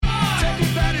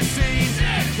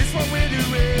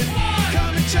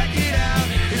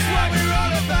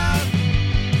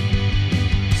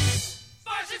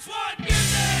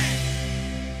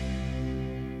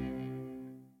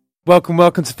Welcome to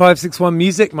 561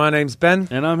 Music. My name's Ben.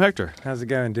 And I'm Hector. How's it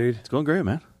going, dude? It's going great,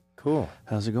 man. Cool.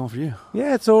 How's it going for you?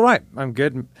 Yeah, it's all right. I'm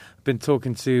good. I've been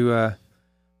talking to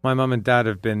my mum and dad.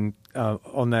 Have been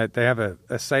on their. They have a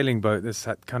sailing boat. That's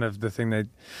kind of the thing they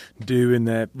do in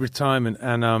their retirement,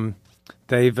 and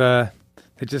they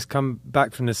just come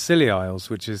back from the Scilly Isles,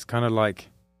 which is kind of like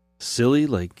Silly,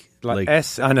 like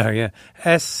S. I know, yeah,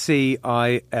 SCILLY.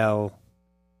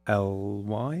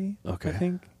 Okay. I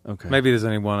think. Okay. Maybe there's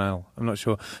only one L. I'm not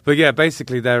sure. But yeah,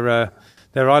 basically they're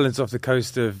islands off the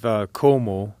coast of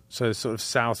Cornwall, so sort of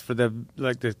south for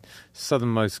the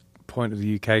southernmost point of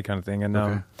the UK kind of thing. And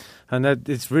Okay.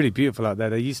 It's really beautiful out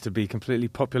there. They used to be completely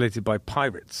populated by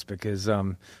pirates because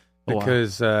wow.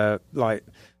 they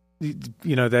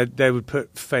would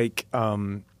put fake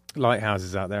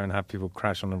lighthouses out there and have people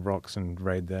crash on the rocks and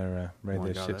raid their Oh my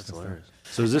their God, ships. that's And stuff. hilarious.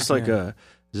 So is this like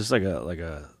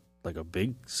a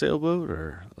big sailboat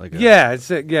or like a It's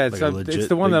like a legit it's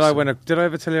the one big that I sail- went. Did I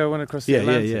ever tell you I went across the yeah,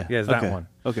 Atlantic? Yeah, it's that okay. one.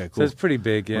 Okay, So cool. it's pretty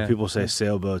big. Yeah. When people say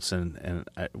sailboats and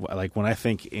like when I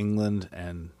think England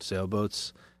and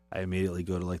sailboats, I immediately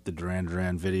go to like the Duran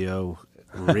Duran video.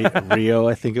 Rio,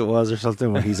 I think it was, or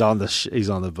something. When he's on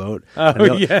the boat.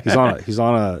 Oh, yeah. he's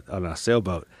on a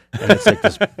sailboat, and it's like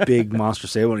this big monster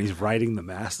sailboat. And he's riding the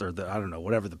mast or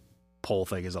whatever the pole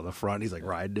thing is on the front. He's like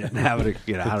riding it and having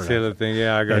I don't know. Sailor thing.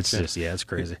 Yeah, I got It's you. just it's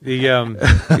crazy.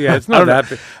 It's not that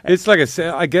big. It's like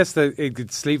I guess that it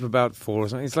could sleep about 4 or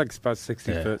something. It's like about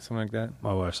 60 Yeah. foot, something like that.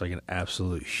 My wife's like an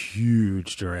absolute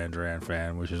huge Duran Duran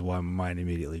fan, which is why my mind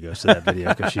immediately goes to that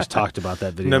video because she's talked about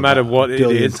that video. No matter about what a it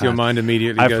billion is, your times. mind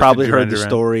immediately goes I've probably to heard the Duran Duran.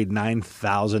 story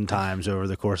 9,000 times over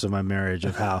the course of my marriage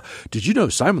of how, did you know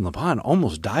Simon Le Bon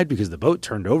almost died because the boat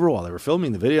turned over while they were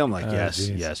filming the video? I'm like,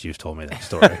 geez. yes, you've told me that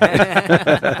story.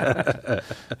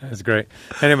 That's great.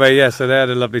 Anyway, yeah, so they had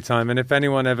a lovely time. And if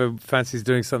anyone ever fancies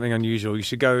doing something unusual, you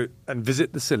should go and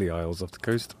visit the Scilly Isles off the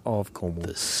coast of Cornwall.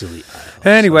 The silly isles.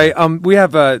 Anyway, we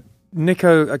have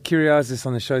Nico Kuriazis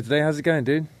on the show today. How's it going,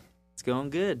 dude? It's going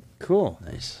good. Cool.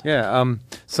 Nice. Yeah.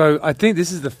 So I think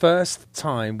this is the first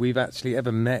time we've actually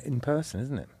ever met in person,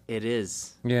 isn't it? It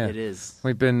is. Yeah. It is.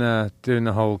 We've been doing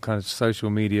the whole kind of social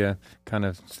media kind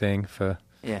of thing for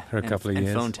Yeah. a couple of and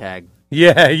years. phone tag.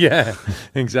 Yeah,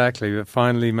 exactly. But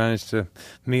finally managed to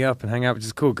meet up and hang out, which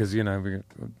is cool because, we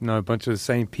know a bunch of the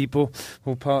same people,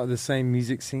 all part of the same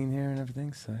music scene here and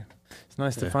everything. So it's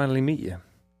nice to finally meet you.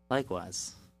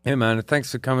 Likewise. Yeah, man.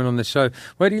 Thanks for coming on the show.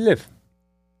 Where do you live?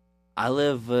 I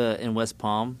live in West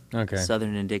Palm, Okay.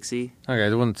 Southern and Dixie. Okay,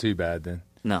 it wasn't too bad then.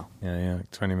 No. Yeah,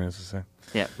 like 20 minutes or so.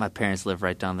 Yeah, my parents live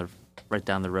right down the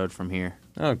road from here.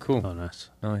 Oh, cool. Oh, nice.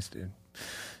 Nice, dude.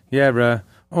 Yeah,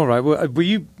 all right. Well, are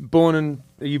you born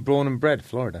and bred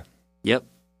Florida? Yep.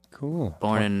 Cool.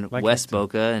 Born in Like West Hector.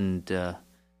 Boca and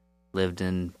lived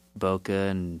in Boca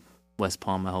and West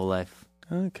Palm my whole life.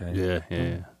 Okay.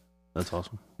 Yeah. That's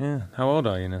awesome. Yeah. How old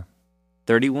are you now?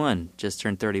 31. Just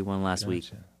turned 31 last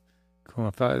week. Gotcha.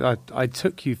 Cool. I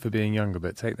took you for being younger,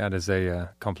 but take that as a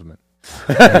compliment.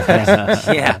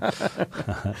 Yeah.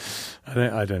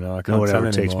 I don't know. I can't No, whatever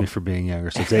tell takes anymore. me for being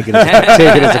younger, so take it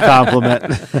as a compliment.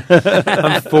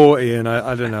 I'm 40, and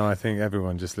I don't know. I think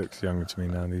everyone just looks younger to me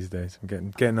now these days.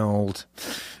 I'm getting old.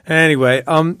 Anyway,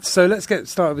 so let's get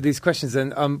started with these questions.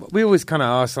 And we always kind of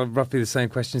ask roughly the same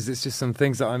questions. It's just some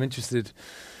things that I'm interested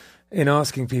in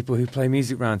asking people who play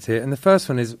music around here. And the first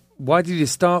one is, why did you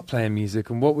start playing music,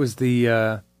 and what was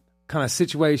the kind of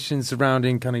situation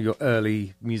surrounding kind of your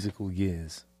early musical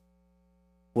years?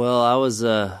 Well, I was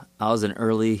an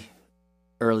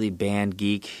early band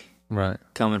geek. Right.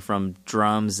 Coming from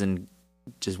drums and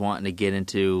just wanting to get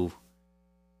into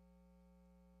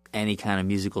any kind of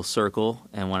musical circle.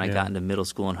 And when I got into middle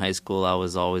school and high school, I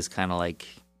was always kind of like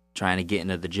trying to get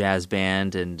into the jazz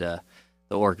band and the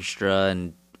orchestra,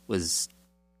 and was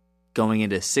going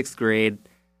into 6th grade.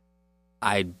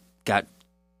 I got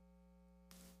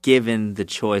given the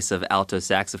choice of alto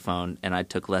saxophone, and I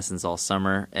took lessons all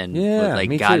summer and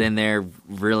me got too. in there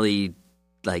really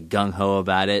like gung-ho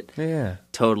about it. Yeah.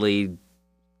 Totally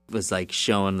was like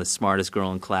showing the smartest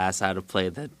girl in class how to play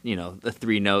the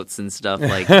 3 notes and stuff.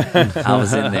 Like I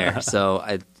was in there. So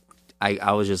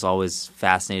I was just always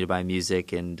fascinated by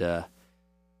music, and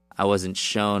I wasn't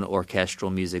shown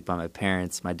orchestral music by my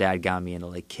parents. My dad got me into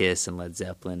like Kiss and Led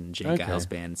Zeppelin and Jay Giles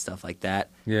Band and stuff like that.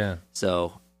 Yeah.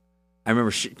 So I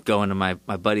remember going to my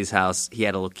buddy's house. He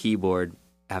had a little keyboard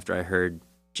after I heard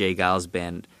Jay Giles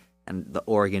Band, and the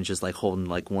organ just like holding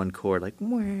like one chord, like,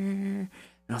 and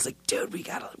I was like, dude, we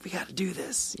gotta do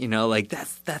this. Like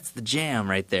that's the jam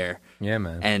right there. Yeah,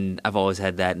 man. And I've always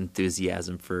had that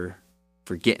enthusiasm for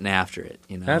getting after it.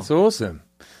 That's awesome.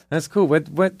 That's cool.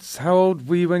 How old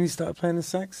were you when you started playing the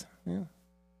sax? Yeah.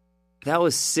 That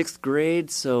was 6th grade,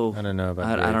 so I don't know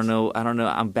about I don't know.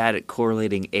 I'm bad at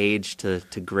correlating age to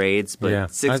grades, but Yeah.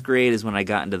 6th grade is when I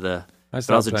got into the. But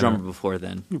I was a drummer before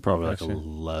then. You're probably like Gotcha.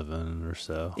 11 or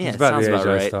so. Yeah, It's it about sounds the age about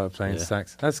I right. started playing Yeah.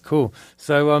 sax. That's cool.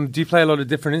 So, do you play a lot of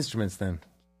different instruments then?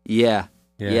 Yeah,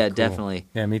 cool. definitely.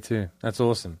 Yeah, me too. That's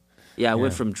awesome. Yeah, I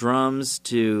went Yeah. from drums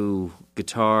to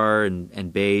guitar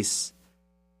and bass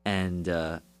and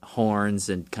horns,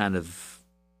 and kind of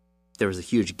there was a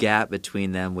huge gap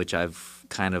between them, which I've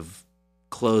kind of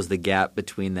closed the gap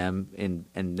between them,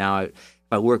 and now if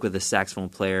I work with a saxophone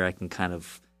player, I can kind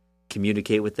of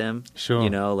communicate with them. Sure. You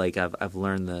know, like I've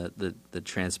learned the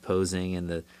transposing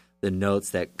and the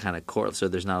notes that kind of correlate, so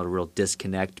there's not a real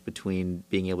disconnect between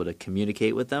being able to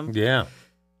communicate with them. Yeah.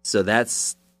 So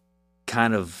that's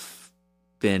kind of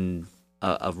been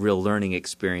a real learning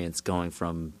experience, going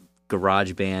from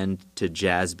garage band to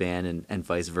jazz band and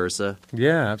vice versa.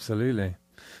 Yeah, absolutely.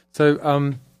 So,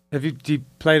 do you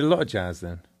played a lot of jazz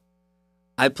then?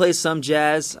 I play some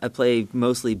jazz. I play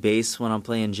mostly bass when I'm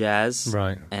playing jazz.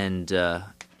 Right. And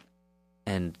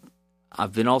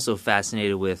I've been also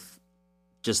fascinated with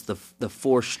just the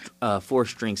four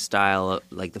string style,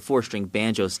 like the 4-string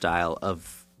banjo style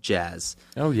of jazz.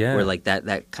 Oh yeah. Where like that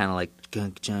kind of like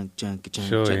junk junk junk junk,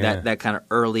 Sure, junk, yeah. that kind of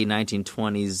early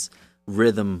 1920s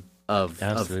rhythm of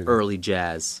Absolutely. early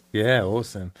jazz. Yeah,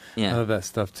 awesome. Yeah. I love that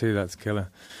stuff too. That's killer.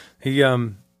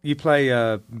 You play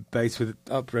bass with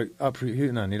Uproot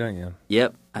Hootenanny, don't you?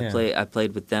 Yep, Yeah. I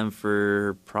played with them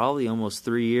for probably almost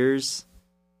 3 years,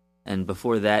 and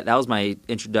before that was my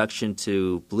introduction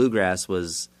to bluegrass.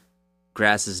 Was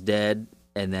Grass is Dead,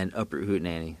 and then Uproot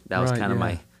Hootenanny. That was Right, kind of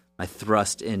yeah. my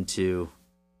thrust into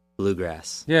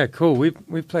bluegrass. Yeah, cool.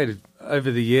 We've played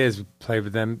over the years. We played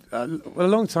with them. A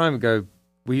long time ago,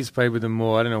 we used to play with them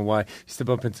more. I don't know why. Used to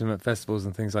bump into them at festivals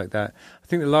and things like that. I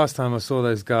think the last time I saw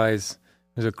those guys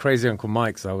was at Crazy Uncle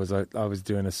Mike's. I was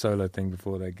doing a solo thing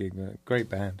before their gig. Great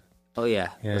band. Oh yeah,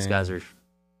 Yeah, those yeah. guys are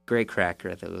great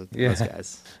cracker. Those Yeah.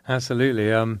 guys.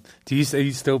 Absolutely. Are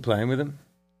you still playing with them?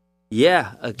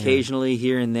 Yeah, occasionally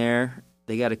here and there.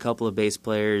 They got a couple of bass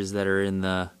players that are in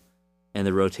the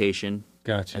rotation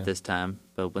Gotcha. at this time,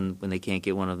 but when they can't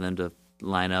get one of them to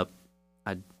line up,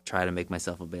 I try to make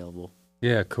myself available.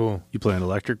 Yeah, cool. You play an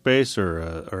electric bass or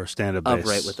a stand-up bass?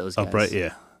 Upright with those guys. Upright,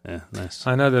 yeah. Yeah, nice.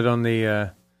 I know that on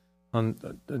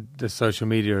the social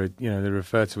media, they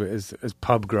refer to it as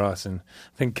pub grass, and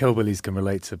I think Killbillies can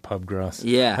relate to pub grass.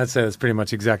 Yeah. That's pretty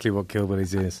much exactly what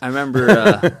Killbillies is. I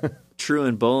remember True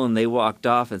and Bolin, they walked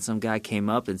off and some guy came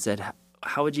up and said,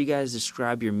 "How would you guys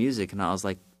describe your music?" And I was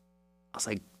like,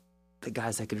 the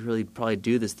guys that could really probably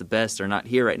do this the best are not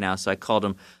here right now, so I called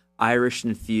them Irish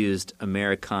infused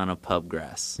Americana pub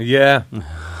grass. Yeah,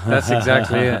 that's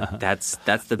exactly it. That's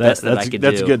the best that I could do.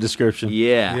 That's a good description.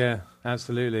 Yeah. Yeah,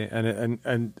 absolutely.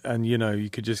 And you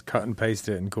could just cut and paste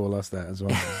it and call us that as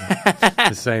well.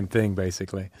 The same thing,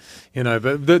 basically. But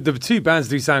the two bands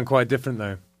do sound quite different,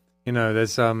 though.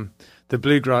 There's the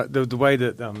bluegrass, the way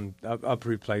that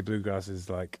Uproot play bluegrass is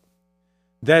like,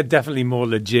 they're definitely more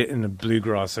legit in the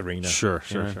bluegrass arena. Sure.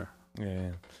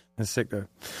 Yeah. That's sick though.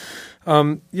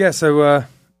 So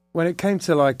when it came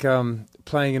to like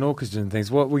playing in orchestra and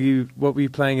things, what were you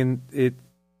playing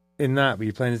in that? Were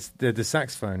you playing the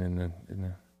saxophone in the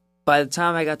By the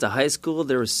time I got to high school,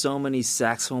 there were so many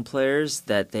saxophone players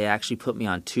that they actually put me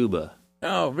on tuba.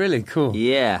 Oh, really? Cool.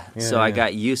 Yeah. So I yeah.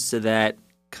 got used to that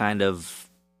kind of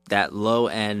that low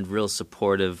end, real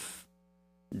supportive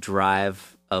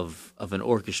drive of an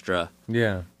orchestra.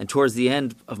 Yeah. And towards the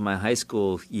end of my high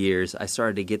school years, I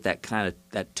started to get that kind of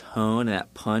that tone and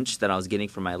that punch that I was getting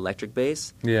from my electric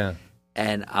bass. Yeah.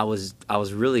 And I was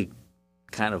really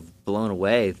kind of blown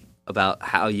away about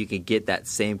how you could get that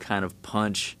same kind of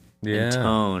punch Yeah. and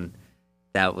tone.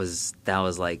 That was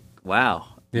like, wow.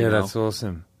 Yeah, that's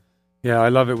awesome. Yeah, I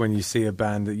love it when you see a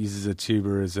band that uses a tuba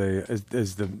as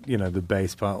the the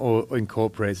bass part or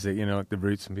incorporates it, like the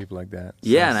Roots and people like that. So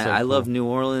Yeah, it's and so I cool. love New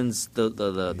Orleans,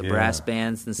 the Yeah. brass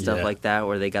bands and stuff Yeah. like that,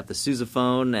 where they got the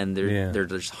sousaphone and they're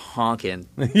just honking.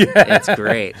 Yeah, It's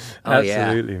great. Oh yeah,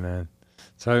 absolutely, man.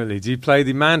 Totally. Do you play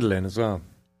the mandolin as well?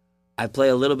 I play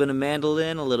a little bit of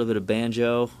mandolin, a little bit of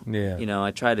banjo. Yeah. I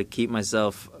try to keep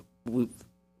myself.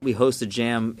 We host a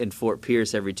jam in Fort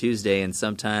Pierce every Tuesday, and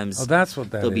sometimes Oh, that's what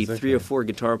that there'll be is. 3 or Okay. 4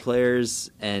 guitar players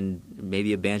and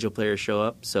maybe a banjo player show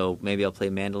up. So maybe I'll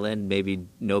play mandolin. Maybe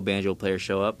no banjo players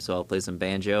show up, so I'll play some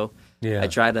banjo. Yeah. I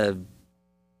try to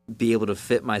be able to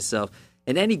fit myself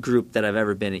in any group that I've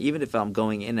ever been in. Even if I'm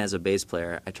going in as a bass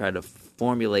player, I try to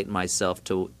formulate myself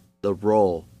to the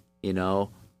role,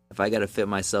 If I got to fit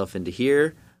myself into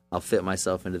here, I'll fit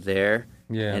myself into there.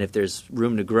 Yeah. And if there's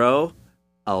room to grow,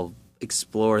 I'll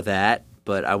explore that,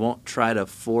 but I won't try to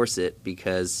force it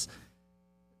because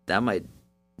that might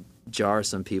jar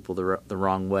some people the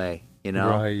wrong way, you know?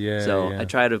 Right, yeah. So yeah. I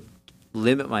try to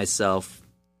limit myself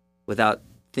without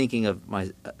thinking of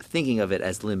it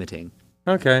as limiting.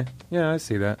 Okay, yeah, I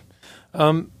see that.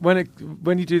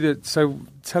 When you do so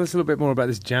tell us a little bit more about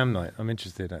this jam night. I'm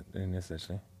interested in this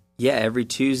actually. Yeah, every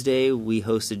Tuesday we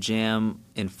host a jam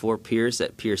in Fort Pierce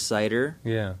at Pierce Cider.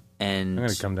 Yeah. And I'm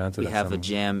gonna come down to we that have a somewhere.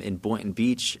 jam in Boynton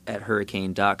Beach at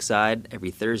Hurricane Dockside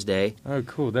every Thursday. Oh,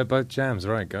 cool. They're both jams,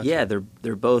 right? Gotcha. Yeah,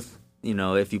 they're both,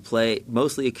 if you play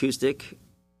mostly acoustic,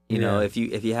 if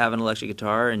you have an electric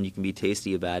guitar and you can be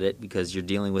tasty about it because you're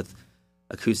dealing with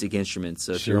acoustic instruments.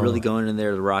 So if you're Sure. really going in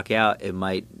there to rock out, it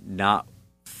might not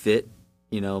fit,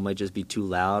 it might just be too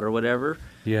loud or whatever.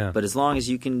 Yeah. But as long as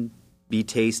you can be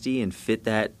tasty and fit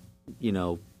that,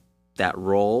 that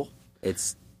role,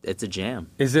 it's a jam.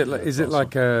 Is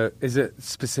it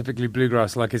specifically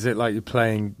bluegrass? Like, is it like you're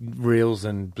playing reels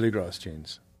and bluegrass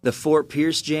tunes? The Fort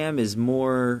Pierce Jam is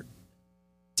more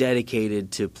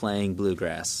dedicated to playing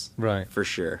bluegrass, Right. for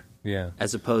sure. Yeah.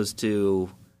 As opposed to,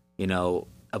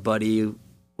 a buddy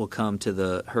will come to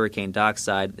the Hurricane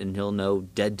Dockside and he'll know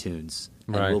dead tunes.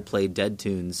 And Right. we'll play dead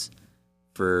tunes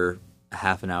for a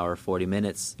half an hour, 40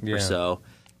 minutes Yeah. or so.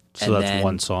 So And that's then-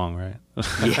 one song, right?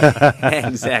 Yeah,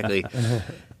 exactly.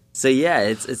 So yeah,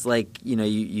 it's like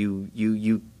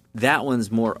you that one's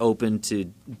more open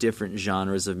to different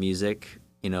genres of music.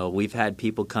 We've had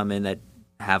people come in that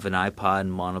have an iPod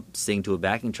and want to sing to a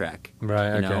backing track.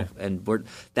 Right, okay. And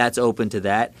that's open to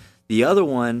that. The other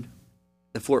one,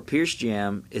 the Fort Pierce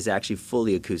Jam, is actually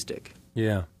fully acoustic.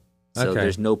 Yeah. So Okay.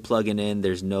 there's no plugging in,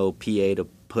 there's no PA to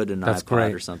put an That's iPod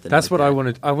great. or something. That's like what that. I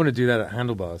want to. I want to do that at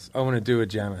Handlebars. I want to do a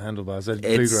jam at Handlebars, a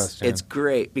bluegrass jam. It's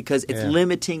great because it's Yeah.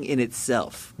 limiting in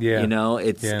itself. Yeah.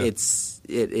 It's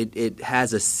Yeah. it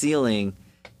has a ceiling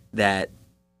that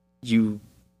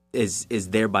is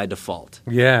there by default.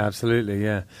 Yeah, absolutely.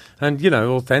 Yeah, and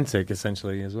authentic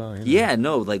essentially as well. Yeah,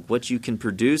 no, like what you can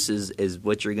produce is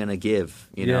what you're gonna give.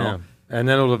 You know. And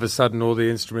then all of a sudden, all the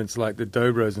instruments like the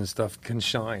dobros and stuff can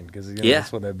shine because Yeah.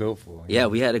 that's what they're built for. Yeah,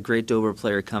 we had a great dobro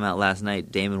player come out last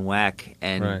night, Damon Wack,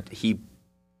 and Right. he,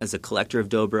 as a collector of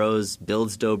dobros,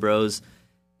 builds dobros,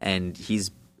 and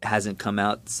hasn't come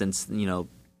out since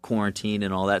quarantine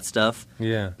and all that stuff.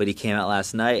 Yeah. But he came out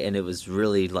last night, and it was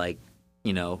really like,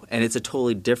 and it's a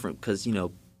totally different because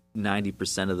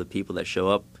 90% of the people that show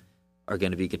up are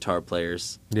going to be guitar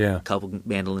players, Yeah. a couple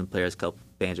mandolin players, a couple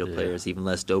banjo players, even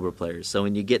less dobro players. So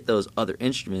when you get those other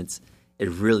instruments, it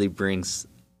really brings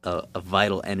a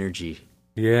vital energy.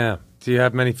 Yeah. Do you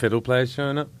have many fiddle players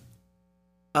showing up?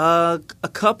 A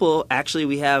couple. Actually,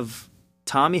 we have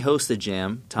Tommy hosts the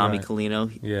jam. Tommy Right.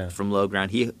 Colino Yeah. from Low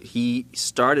Ground. He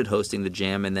started hosting the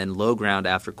jam, and then Low Ground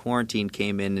after quarantine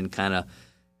came in and kind of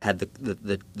had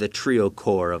the trio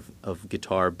core of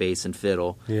guitar, bass, and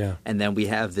fiddle. Yeah. And then we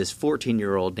have this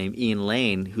 14-year-old named Ian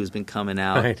Lane who's been coming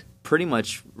out Right. pretty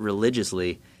much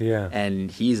religiously. Yeah.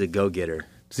 And he's a go-getter.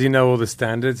 Does he know all the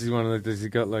standards? Has he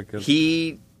got like a...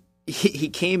 He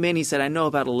came in, he said, I know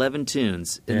about 11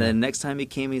 tunes. And Yeah. then next time he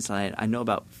came in, he said, I know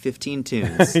about 15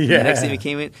 tunes. Yeah. The next time he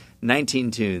came in,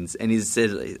 19 tunes. And he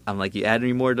said, I'm like, you add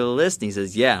any more to the list? And he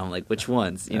says, yeah. I'm like, which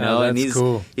ones? Oh, And that's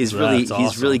cool. he's That's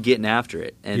really awesome. getting after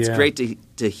it. And it's Yeah. great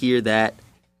to hear that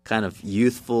kind of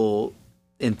youthful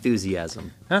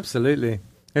enthusiasm. Absolutely.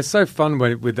 It's so fun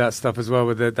with that stuff as well,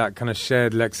 with that kind of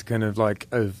shared lexicon of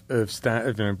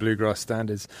bluegrass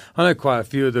standards. I know quite a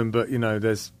few of them, but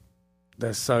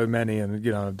there's so many, and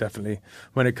definitely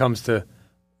when it comes to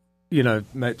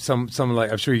some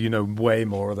like, I'm sure way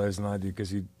more of those than I do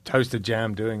because you toast a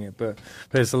jam doing it, but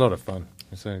it's a lot of fun.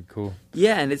 It's so cool.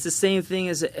 Yeah, and it's the same thing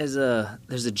as there's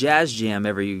a jazz jam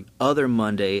every other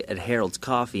Monday at Harold's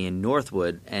Coffee in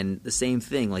Northwood, and the same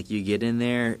thing. Like you get in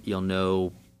there, you'll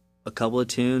know a couple of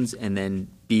tunes, and then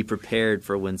be prepared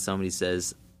for when somebody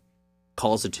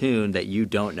calls a tune that you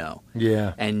don't know.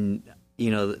 Yeah. And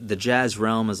the jazz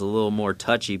realm is a little more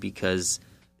touchy because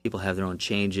people have their own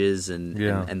changes and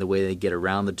the way they get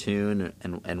around the tune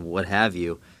and what have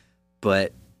you.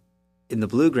 But in the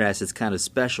bluegrass, it's kind of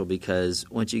special because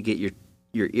once you get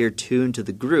your ear tuned to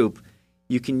the group,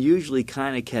 you can usually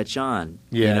kind of catch on.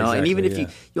 Yeah, And exactly, even if yeah.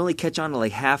 you only catch on to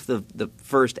like half the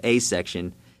first A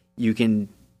section, you can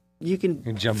jump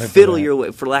in for fiddle that. your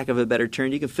way, for lack of a better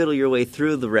term, you can fiddle your way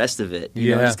through the rest of it.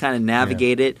 Just kind of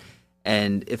navigate it.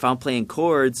 And if I'm playing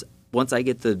chords, once I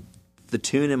get the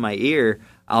tune in my ear,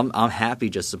 I'm happy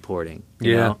just supporting.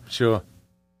 you know? Sure.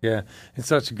 Yeah, it's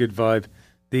such a good vibe.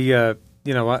 The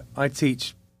I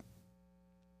teach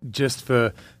just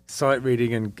for sight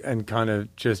reading and kind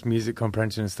of just music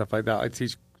comprehension and stuff like that. I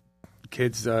teach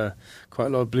kids quite a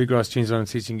lot of bluegrass tunes when I'm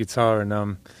teaching guitar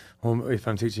and or if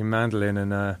I'm teaching mandolin.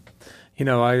 And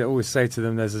I always say to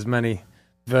them, there's as many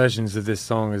versions of this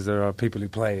song as there are people who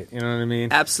play it. You know what I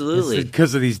mean? Absolutely. It's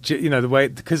because of these,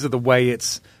 because of the way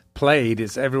it's played.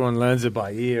 It's everyone learns it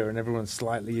by ear, and everyone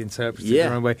slightly interprets it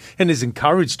their own way, and is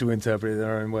encouraged to interpret it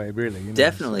their own way. Really,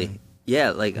 definitely. So.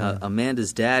 Yeah, like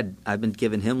Amanda's dad, I've been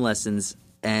giving him lessons,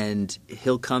 and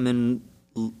he'll come in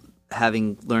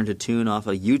having learned a tune off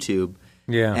of YouTube.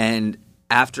 Yeah. And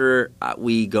after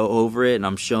we go over it and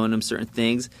I'm showing him certain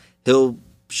things, he'll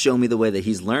show me the way that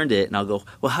he's learned it, and I'll go,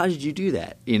 well, how did you do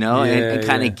that? And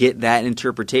kind of get that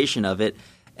interpretation of it.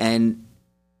 And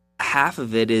half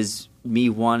of it is me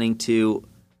wanting to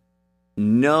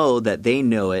know that they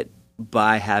know it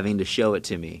by having to show it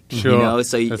to me. Sure.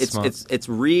 So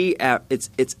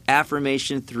it's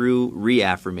affirmation through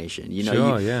reaffirmation.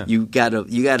 You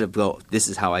gotta go, this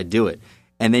is how I do it.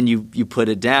 And then you put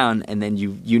it down, and then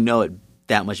you know it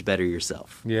that much better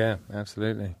yourself. Yeah,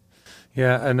 absolutely.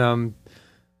 Yeah, and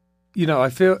I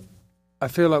feel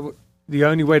like the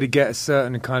only way to get a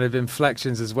certain kind of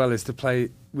inflections as well is to play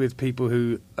with people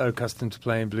who are accustomed to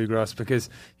playing bluegrass, because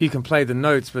you can play the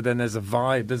notes, but then there's a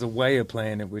vibe, there's a way of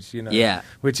playing it, which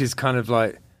is kind of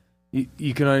like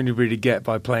you can only really get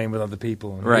by playing with other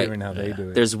people and hearing how they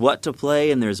do it. There's what to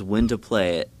play and there's when to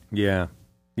play it. Yeah,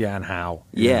 and how.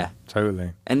 Yeah,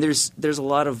 totally. And there's a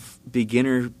lot of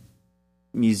beginner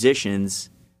musicians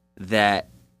that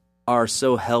are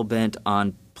so hell-bent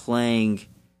on playing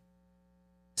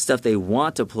stuff they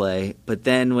want to play, but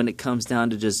then when it comes down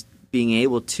to just being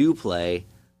able to play,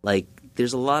 like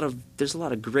there's a lot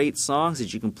of great songs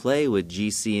that you can play with G,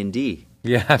 C, and D.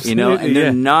 Yeah, absolutely. And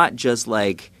they're not just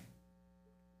like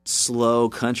slow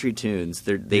country tunes.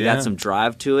 They got some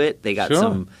drive to it. They got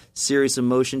some serious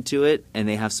emotion to it, and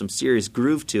they have some serious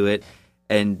groove to it.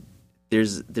 And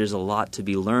there's a lot to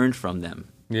be learned from them.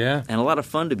 Yeah, and a lot of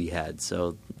fun to be had.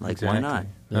 So, why not?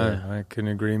 No, I couldn't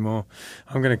agree more.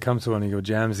 I'm going to come to one of your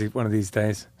jams one of these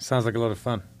days. Sounds like a lot of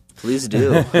fun. Please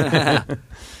do.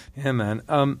 Yeah, man.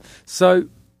 So,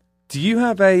 do you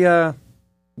have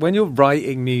when you're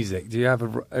writing music? Do you have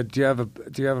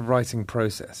a writing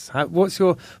process? What's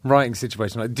your writing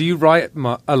situation like? Do you write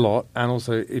a lot? And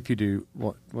also, if you do,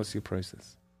 what's your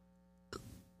process?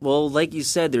 Well, like you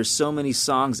said, there's so many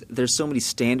songs, there's so many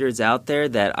standards out there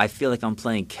that I feel like I'm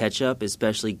playing catch up,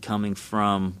 especially coming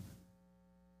from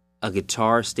a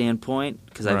guitar standpoint,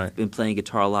 because I've been playing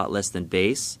guitar a lot less than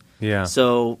bass. Yeah.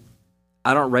 So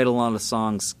I don't write a lot of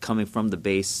songs coming from the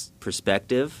bass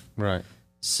perspective. Right.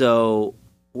 So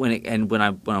when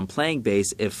I'm playing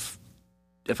bass, if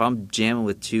I'm jamming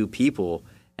with two people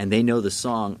and they know the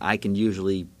song, I can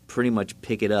usually pretty much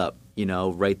pick it up,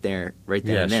 right there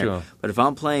and there. Sure. But if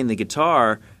I'm playing the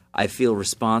guitar, I feel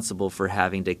responsible for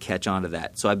having to catch on to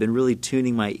that. So I've been really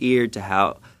tuning my ear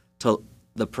to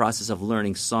the process of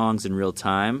learning songs in real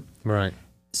time. Right.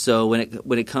 So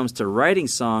when it comes to writing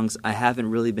songs, I haven't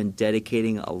really been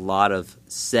dedicating a lot of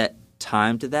set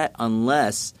time to that,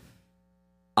 unless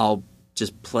I'll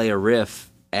just play a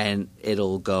riff and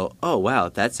it'll go, oh wow,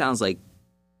 that sounds like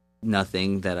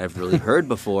nothing that I've really heard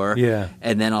before. Yeah.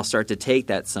 And then I'll start to take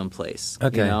that someplace.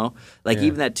 Okay.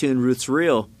 Even that tune Ruth's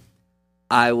Real,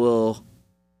 I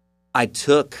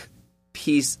took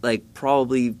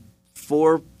probably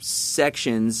 4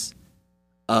 sections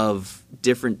of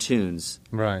different tunes.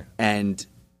 Right. And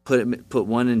put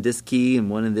one in this key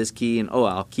and one in this key, and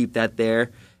I'll keep that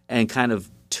there, and kind of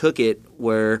took it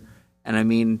where, and I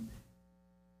mean,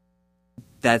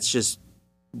 that's just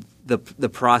the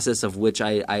process of which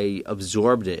I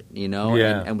absorbed it,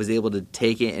 and was able to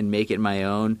take it and make it my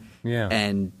own,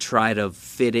 and try to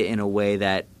fit it in a way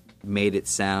that made it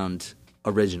sound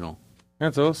original.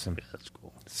 That's awesome. Yeah, that's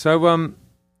cool. So,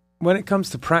 when it comes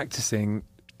to practicing,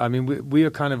 I mean, we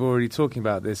are kind of already talking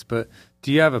about this, but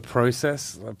do you have a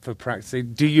process for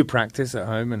practicing? Do you practice at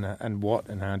home, and what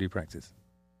and how do you practice?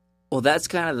 Well, that's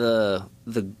kind of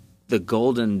the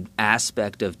golden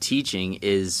aspect of teaching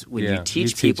is when you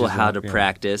teach people how to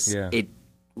practice,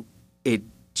 it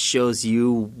shows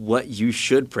you what you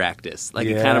should practice. Like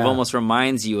it kind of almost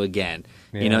reminds you again.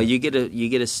 Yeah. You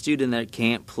get a student that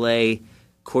can't play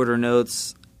quarter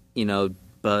notes,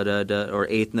 or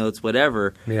eighth notes,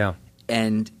 whatever. Yeah.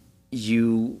 And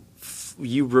you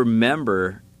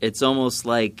remember. It's almost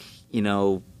like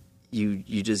you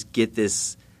just get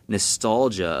this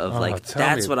nostalgia of like, tell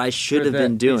that's me. what I should have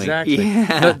been doing. Exactly.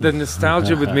 Yeah. The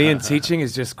nostalgia with me and teaching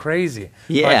is just crazy.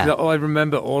 Yeah. Like, I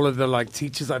remember all of the like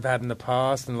teachers I've had in the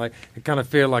past, and like I kind of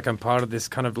feel like I'm part of this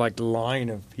kind of like line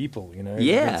of people, you know?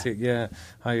 Yeah.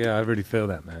 I really feel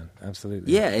that, man.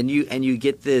 Absolutely. Yeah, and you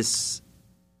get this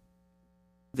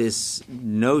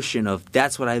notion of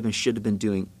that's what I should have been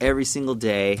doing every single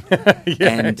day,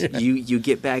 you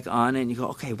get back on it and you go,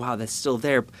 okay, wow, that's still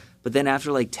there. But then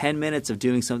after like 10 minutes of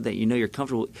doing something that you know you're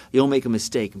comfortable, you'll make a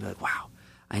mistake and be like, wow,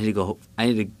 I need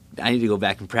to go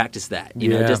back and practice that. You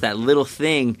know, just that little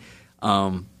thing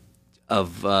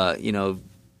you know,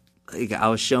 like I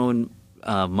was showing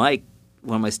Mike,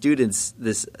 one of my students,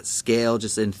 this scale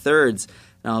just in thirds,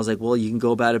 and I was like, well, you can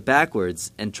go about it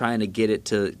backwards and trying to get it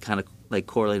to kind of like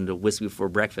correlating to Whiskey Before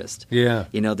Breakfast. Yeah.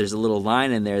 You know, there's a little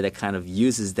line in there that kind of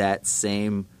uses that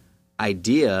same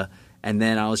idea, and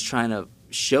then I was trying to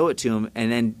show it to him,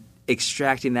 and then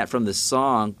extracting that from the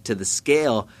song to the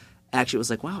scale, actually was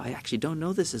like, wow, I actually don't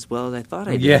know this as well as I thought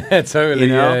I did. Yeah, totally.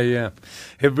 You know? Yeah.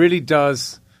 It really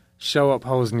does show up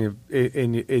holes in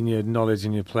your knowledge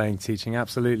in your playing, teaching,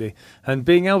 absolutely. And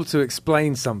being able to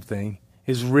explain something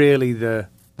is really the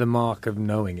mark of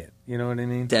knowing it. You know what I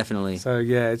mean? Definitely. So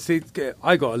yeah,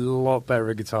 I got a lot better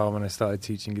at guitar when I started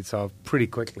teaching guitar pretty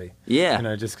quickly. Yeah. You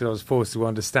know, just because I was forced to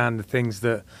understand the things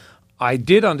that I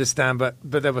did understand, but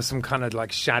there were some kind of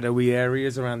like shadowy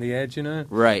areas around the edge, you know?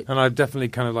 Right. And I've definitely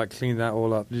kind of like cleaned that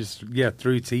all up, just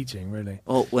through teaching, really.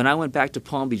 Well, when I went back to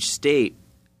Palm Beach State,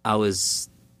 I was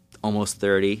almost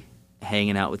 30,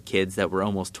 hanging out with kids that were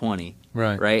almost 20.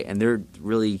 Right? And they're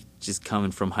really just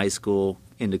coming from high school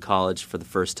into college for the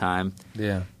first time.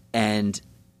 Yeah. And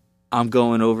I'm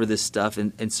going over this stuff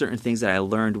and certain things that I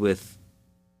learned with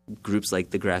groups like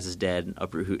The Grass is Dead and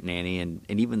Uproot Hootenanny and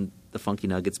even the Funky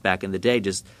Nuggets back in the day,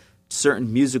 just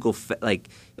certain musical like,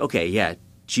 okay, yeah,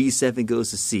 G7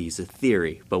 goes to C is a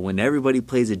theory, but when everybody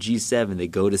plays a G7, they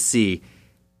go to C.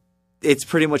 It's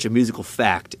pretty much a musical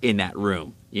fact in that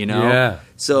room, you know? Yeah.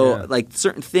 So, like,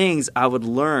 certain things I would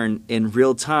learn in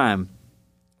real time,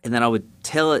 and then I would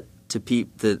tell it to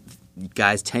the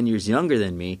guys 10 years younger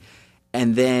than me,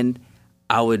 and then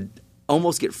I would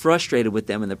almost get frustrated with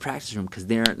them in the practice room because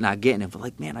they're not getting it. But,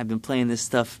 like, man, I've been playing this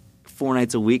stuff 4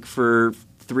 nights a week for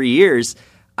 3 years.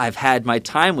 I've had my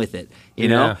time with it, you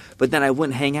know? But then I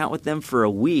wouldn't hang out with them for a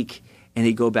week, and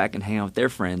they'd go back and hang out with their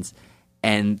friends.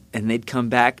 And they'd come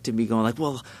back to me going like,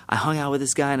 well, I hung out with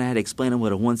this guy and I had to explain him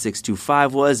what a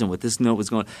 1-6-2-5 was and what this note was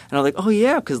going. And I'm like, oh,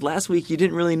 yeah, because last week you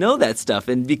didn't really know that stuff.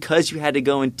 And because you had to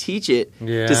go and teach it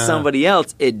to somebody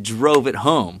else, it drove it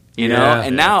home, you know?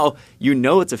 And now you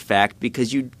know it's a fact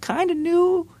because you kind of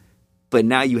knew, but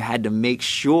now you had to make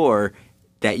sure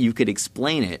that you could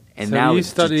explain it. And so now you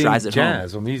it just drives it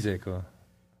jazz home. or music? Or?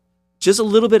 Just a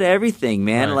little bit of everything,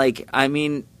 man. Right. Like, I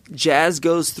mean, jazz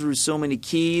goes through so many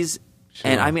keys. Sure.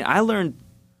 And I mean, I learned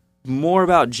more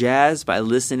about jazz by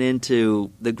listening to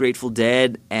the Grateful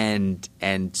Dead and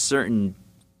certain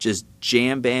just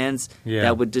jam bands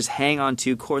that would just hang on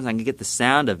 2 chords and I could get the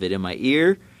sound of it in my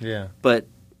ear. Yeah. But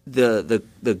the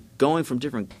going from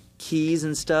different keys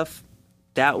and stuff,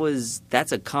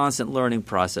 that's a constant learning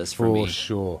process for me. For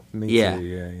sure. Me too. Yeah.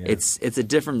 It's a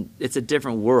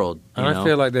different world. And I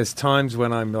feel like there's times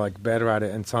when I'm like better at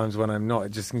it and times when I'm not.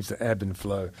 It just seems to ebb and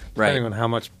flow. Depending on how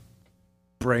much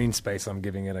brain space I'm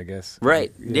giving it, I guess.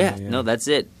 Right. Yeah. No, that's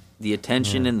it. The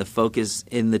attention and the focus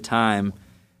in the time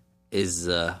is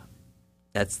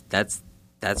that's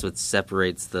what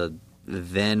separates the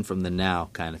then from the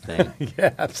now kind of thing.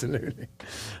 Yeah, absolutely.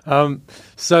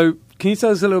 So can you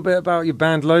tell us a little bit about your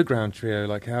band Low Ground Trio?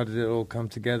 Like, how did it all come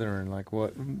together and like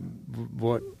what's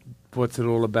it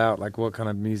all about? Like, what kind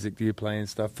of music do you play and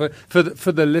stuff? For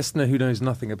the listener who knows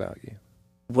nothing about you.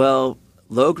 Well,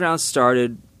 Low Ground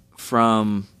started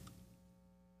from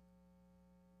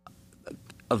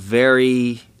a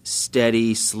very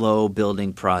steady, slow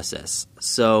building process.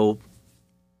 So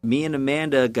me and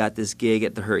Amanda got this gig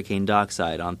at the Hurricane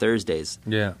Dockside on Thursdays.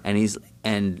 Yeah.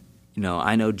 And you know,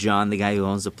 I know John, the guy who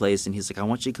owns the place, and he's like, I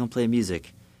want you to come play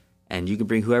music. And you can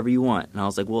bring whoever you want. And I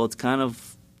was like, well, it's kind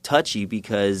of touchy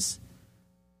because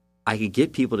I could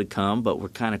get people to come, but we're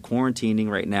kind of quarantining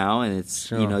right now, and it's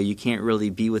you know, you can't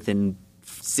really be within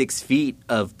 6 feet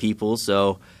of people,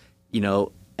 so you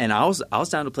know. And I was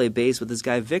down to play bass with this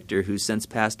guy Victor, who's since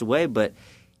passed away, but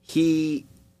he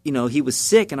was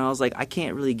sick, and I was like, I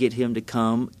can't really get him to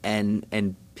come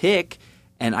and pick,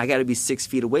 and I got to be 6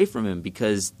 feet away from him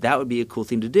because that would be a cool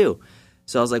thing to do.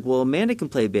 So I was like, well, Amanda can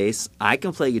play bass, I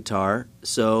can play guitar,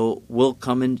 so we'll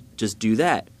come and just do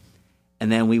that.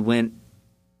 And then we went.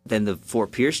 Then the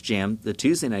Fort Pierce Jam, the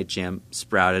Tuesday night jam,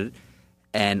 sprouted.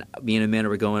 And me and Amanda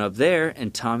were going up there,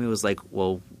 and Tommy was like,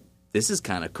 well, this is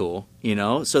kind of cool, you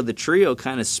know? So the trio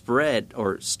kind of spread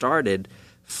or started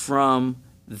from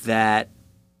that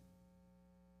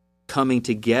coming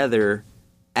together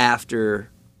after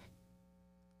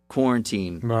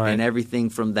quarantine and everything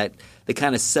from that, the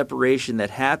kind of separation that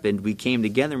happened. We came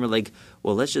together and we're like,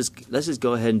 well, let's just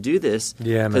go ahead and do this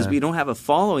because we don't have a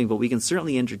following, but we can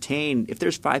certainly entertain. If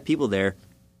there's 5 people there,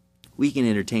 we can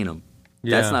entertain them.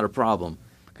 Yeah. That's not a problem.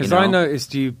 Because I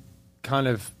noticed you kind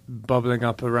of bubbling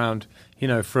up around, you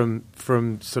know, from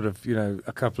sort of, you know,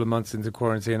 a couple of months into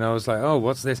quarantine. I was like, oh,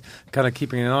 what's this? Kind of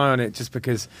keeping an eye on it just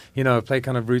because, you know, I play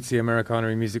kind of rootsy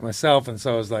Americana music myself. And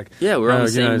so I was like, yeah, we're on the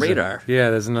same radar.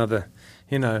 There's another,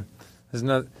 you know, there's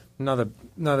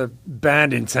another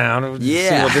band in town. We'll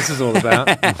see what this is all about.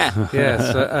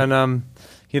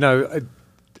 You know,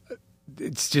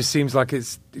 it just seems like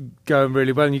it's going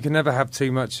really well, and you can never have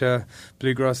too much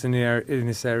bluegrass in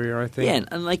this area, I think. Yeah,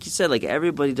 and like you said, like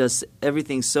everybody does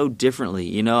everything so differently.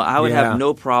 You know, I would have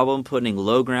no problem putting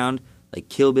Low Ground, like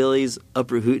Killbillies,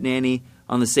 Upper Hootenanny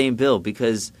on the same bill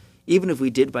because even if we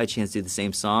did by chance do the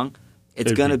same song,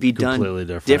 it's going to be done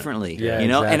differently. Yeah, you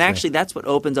know, exactly. And actually that's what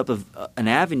opens up an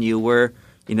avenue where,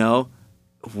 you know,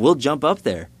 we'll jump up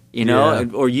there, you know,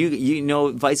 or you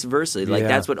know, vice versa. Like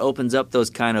that's what opens up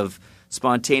those kind of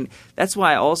spontaneous. That's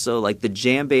why also like the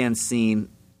jam band scene,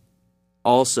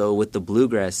 also with the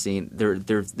bluegrass scene,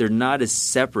 they're not as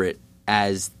separate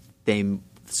as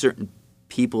certain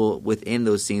people within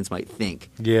those scenes might think.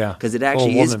 Yeah, because it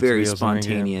actually is very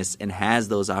spontaneous and has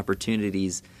those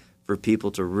opportunities for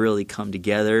people to really come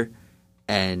together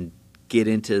and get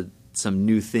into some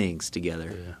new things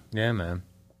together. Yeah, man.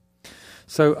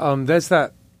 So there's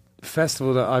that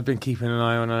festival that I've been keeping an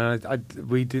eye on, and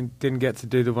we didn't get to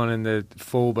do the one in the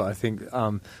fall, but I think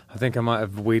I might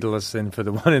have wheedled us in for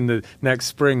the one in the next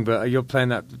spring. But you're playing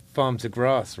that Farm to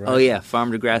Grass, right? Oh yeah,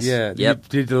 Farm to Grass. Yeah, yep.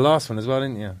 You did the last one as well,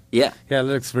 didn't you? Yeah, it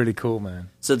looks really cool, man.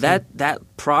 So that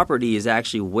property is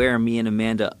actually where me and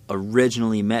Amanda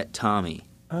originally met Tommy.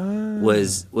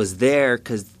 Was there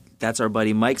because that's our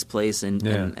buddy Mike's place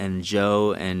and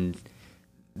Joe, and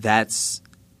that's.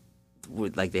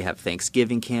 Like they have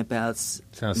Thanksgiving campouts,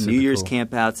 New Year's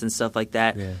campouts, and stuff like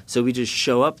that. Yeah. So we just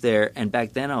show up there. And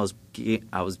back then I was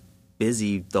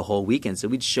busy the whole weekend, so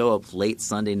we'd show up late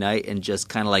Sunday night and just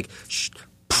kind of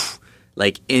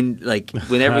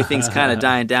when everything's kind of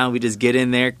dying down, we just get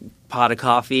in there, pot of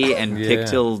coffee, and pick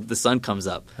till the sun comes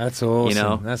up. That's awesome. You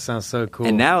know? That sounds so cool.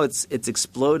 And now it's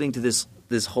exploding to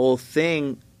this whole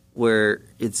thing where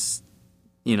it's,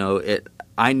 you know,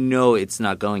 I know it's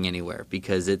not going anywhere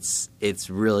because it's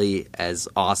really as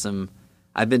awesome.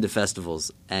 I've been to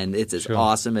festivals, and it's as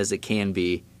awesome as it can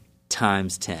be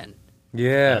times 10.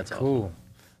 Yeah, that's cool.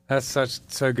 Awesome. That's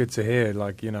so good to hear.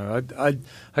 Like, you know,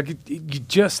 it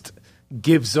just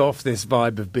gives off this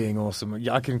vibe of being awesome.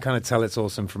 I can kind of tell it's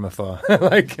awesome from afar.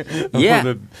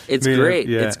 It's great.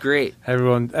 Yeah. It's great.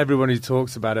 Everyone who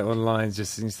talks about it online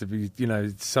just seems to be, you know,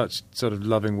 such sort of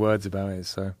loving words about it.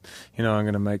 So, you know,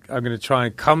 I'm going to try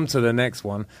and come to the next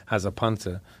one as a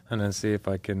punter and then see if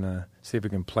I can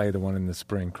play the one in the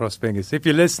spring. Cross fingers. If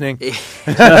you're listening,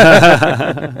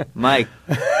 Mike.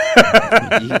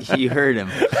 You heard him.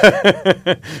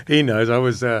 He knows. I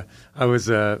was kind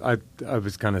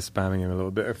of spamming him a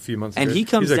little bit a few months ago. And he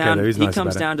comes down. He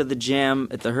comes down to the jam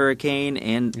at the Hurricane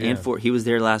and Fort. He was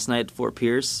there last night at Fort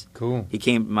Pierce. Cool. He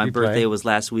came. My birthday was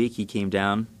last week. He came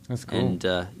down. That's cool. And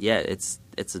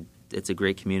it's a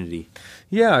great community.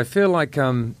 Yeah, I feel like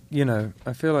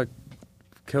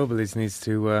Killbillies needs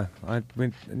to.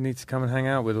 We need to come and hang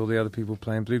out with all the other people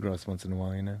playing bluegrass once in a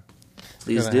while. You know.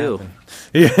 Please do.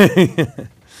 Yeah.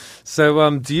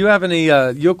 So, do you have any?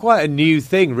 You're quite a new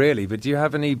thing, really. But do you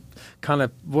have any kind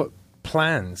of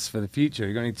plans for the future?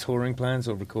 You got any touring plans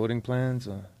or recording plans?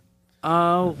 Or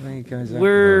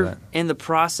we're in the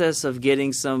process of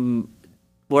getting some.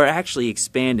 We're actually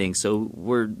expanding. So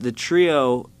the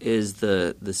trio is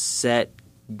the set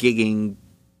gigging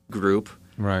group.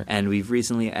 Right. And we've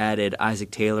recently added Isaac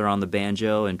Taylor on the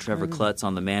banjo and Trevor Klutz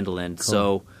on the mandolin. Cool.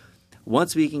 So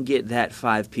once we can get that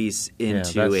 5-piece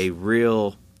into a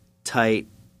real tight,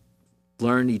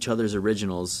 learn each other's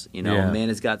originals, you know,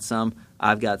 Amanda's got some,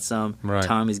 I've got some,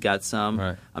 Tommy's got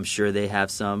some, I'm sure they have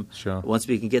some. Sure. Once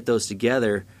we can get those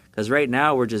together, because right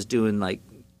now we're just doing like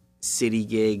city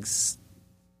gigs,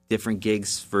 different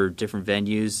gigs for different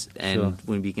venues, and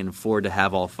when we can afford to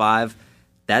have all 5,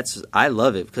 I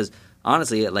love it because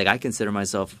honestly, like I consider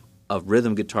myself a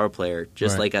rhythm guitar player,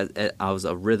 just like I was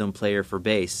a rhythm player for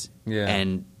bass. Yeah.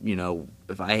 And, you know,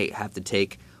 if I have to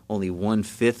take only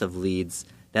 1/5 of leads,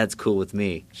 that's cool with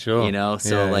me. Sure. You know,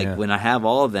 so when I have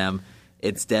all of them,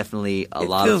 it's definitely a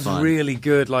lot of fun. It feels really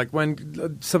good. Like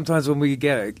sometimes when we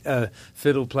get a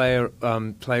fiddle player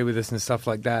play with us and stuff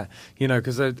like that, you know,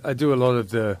 because I do a lot of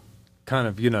the kind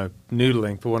of, you know,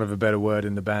 noodling, for want of a better word,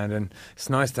 in the band, and it's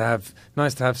nice to have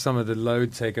some of the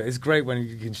load taker. It's great when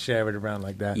you can share it around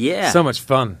like that. Yeah, so much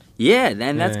fun. Yeah,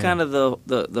 and that's kind of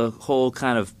the whole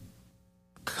kind of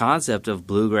concept of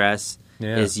bluegrass.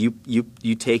 Is you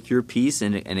take your piece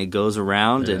and it goes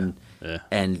around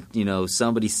and you know,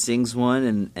 somebody sings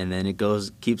one and then it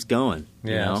keeps going.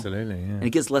 You know? Absolutely. Yeah. And it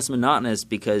gets less monotonous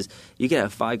because you can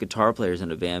have 5 guitar players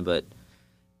in a band, but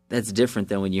that's different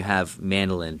than when you have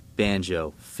mandolin,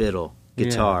 banjo, fiddle,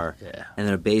 guitar, and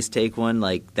then a bass take one.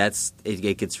 Like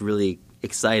it gets really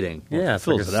exciting. Yeah, it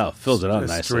fills it out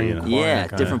nicely. You know? Yeah,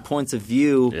 different points of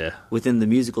view within the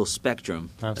musical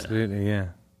spectrum. Absolutely, yeah,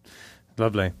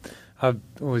 lovely. I've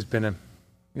always been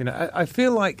I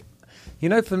feel like, you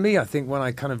know, for me, I think when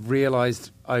I kind of realized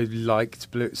I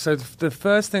liked blues, so the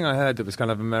first thing I heard that was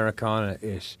kind of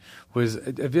Americana-ish was,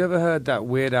 have you ever heard that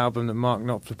weird album that Mark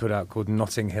Knopfler put out called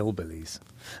Notting Hillbillies?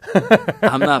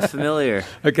 I'm not familiar.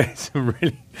 Okay, so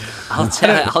really, I'll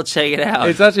check it out.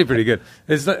 It's actually pretty good.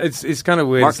 It's kind of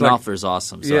weird. Mark Knopfler's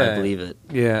awesome, so I believe it.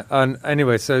 Yeah, and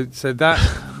anyway, so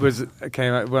that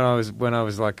came out when I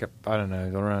was like, I don't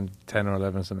know, around 10 or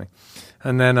 11 or something,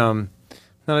 and then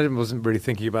I wasn't really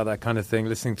thinking about that kind of thing,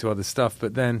 listening to other stuff.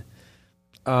 But then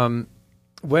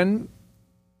when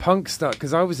punk started,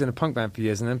 because I was in a punk band for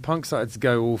years, and then punk started to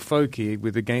go all folky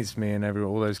with Against Me and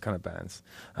all those kind of bands.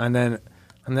 And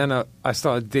then I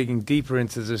started digging deeper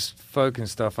into this folk and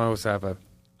stuff. I also have a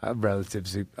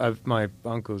relatives my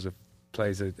uncles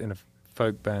plays in a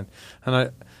folk band,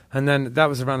 and then that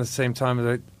was around the same time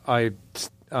that I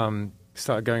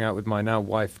started going out with my now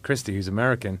wife Christy, who's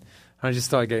American. I just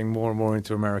started getting more and more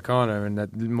into Americana and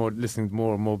listening to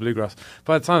more and more bluegrass.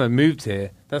 By the time I moved here,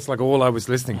 that's like all I was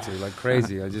listening to, like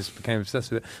crazy. I just became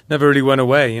obsessed with it. Never really went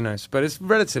away, you know. But it's a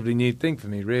relatively new thing for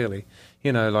me, really.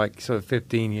 You know, like sort of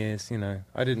 15 years. You know,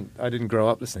 I didn't grow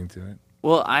up listening to it.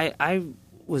 Well, I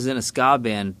was in a ska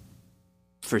band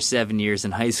for 7 years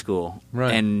in high school,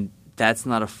 right? And that's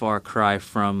not a far cry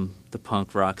from the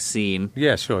punk rock scene.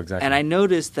 Yeah, sure, exactly. And I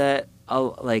noticed that,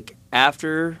 like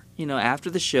after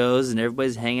the shows and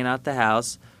everybody's hanging out the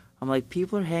house, I'm like,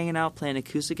 people are hanging out playing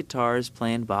acoustic guitars,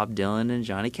 playing Bob Dylan and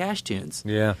Johnny Cash tunes.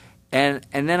 Yeah. And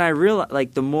then I realized,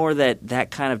 like, the more that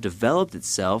kind of developed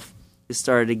itself, it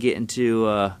started to get into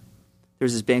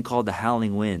there's this band called the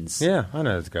Howling Winds. Yeah, I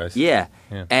know those guys. Yeah.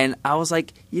 And I was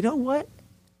like, you know what?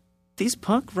 These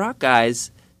punk rock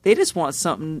guys, they just want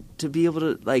something to be able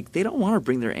to, like, they don't want to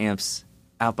bring their amps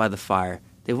out by the fire.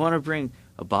 They want to bring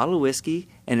a bottle of whiskey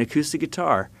and an acoustic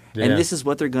guitar. Yeah. And this is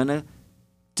what they're going to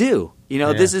do. You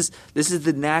know, this is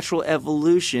the natural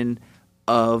evolution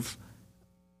of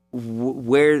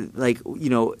where, like, you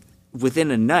know,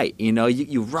 within a night, you know,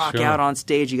 you rock out on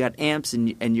stage, you got amps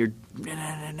and you're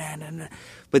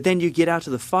but then you get out to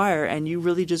the fire and you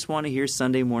really just want to hear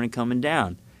Sunday Morning Coming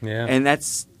Down. Yeah. And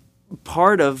that's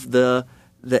part of the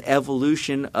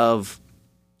evolution of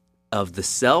the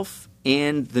self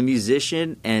and the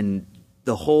musician and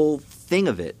the whole thing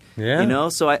of it. Yeah. You know,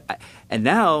 so and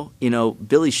now, you know,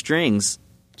 Billy Strings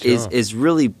is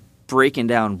really breaking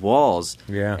down walls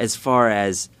as far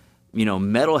as, you know,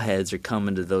 metalheads are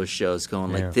coming to those shows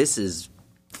going like, this is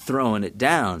throwing it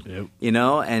down, you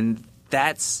know, and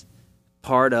that's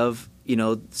part of, you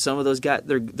know, some of those guys,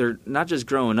 they're not just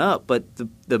growing up, but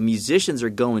the musicians are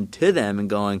going to them and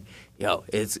going, yo,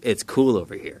 it's cool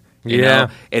over here. You know,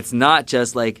 it's not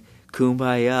just like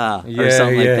Kumbaya or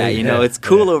something like that. You know, it's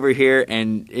cool over here,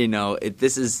 and, you know,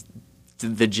 this is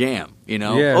the jam. You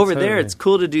know, over there it's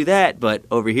cool to do that, but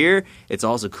over here it's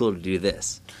also cool to do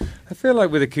this. I feel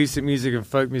like with acoustic music and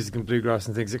folk music and bluegrass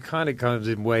and things, it kind of comes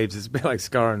in waves. It's a bit like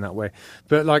ska in that way.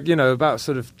 But, like, you know, about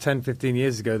sort of 10, 15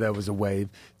 years ago, there was a wave,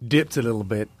 dipped a little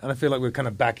bit, and I feel like we're kind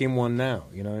of back in one now,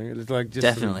 you know. It's like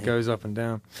just sort of goes up and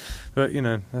down. But, you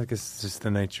know, I guess it's just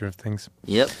the nature of things.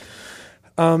 Yep.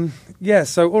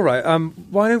 So, all right,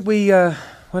 why don't we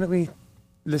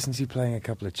listen to you playing a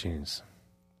couple of tunes?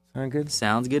 Sound good?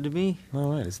 Sounds good to me.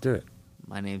 All right, let's do it.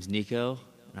 My name's Nico,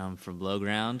 and I'm from Low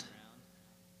Ground.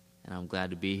 And I'm glad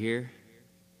to be here.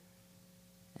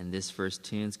 And this first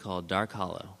tune's called Dark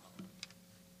Hollow.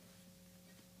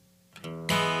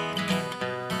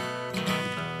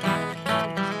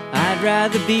 I'd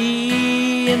rather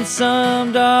be in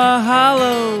some dark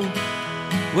hollow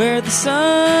where the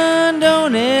sun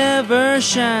don't ever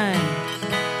shine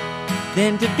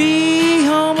than to be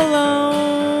home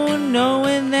alone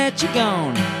knowing that you're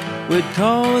gone would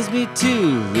cause me to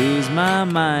lose my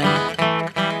mind.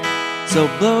 So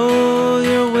blow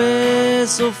your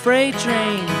whistle, freight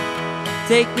train,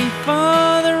 take me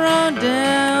farther on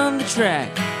down the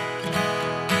track.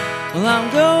 Well, I'm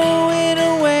going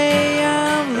away,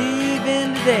 I'm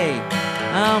leaving today.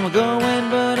 I'm going,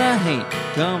 but I ain't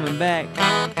coming back.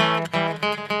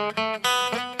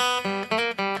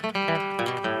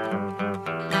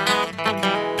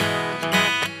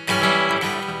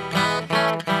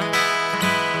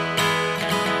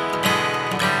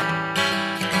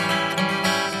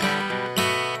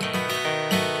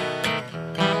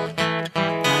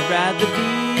 I'd rather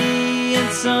be in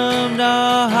some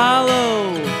dark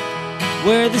hollow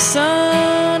where the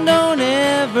sun don't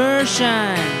ever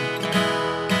shine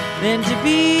than to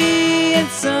be in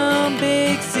some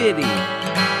big city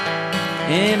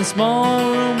in a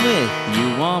small room with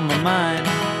you on my mind.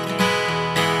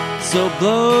 So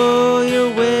blow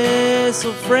your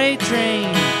whistle, freight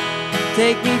train,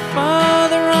 take me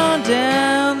farther on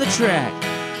down the track.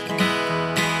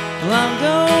 Well, I'm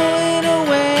going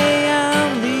away,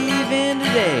 I'm leaving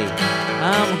today.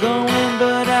 I'm going,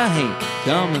 but I ain't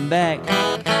coming back.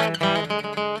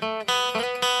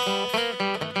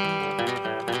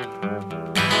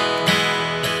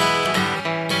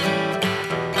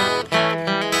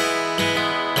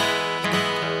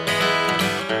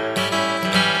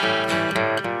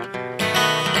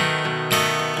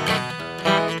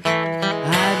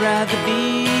 I'd rather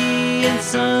be in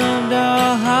some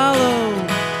dark hollow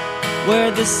where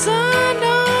the sun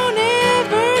don't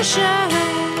ever shine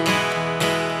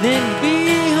than to be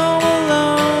home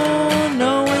alone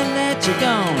knowing that you're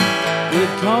gone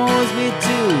would cause me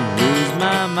to lose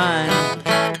my mind.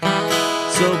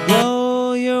 So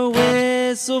blow your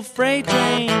whistle, freight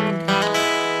train, run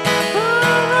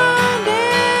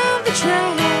down the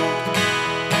track.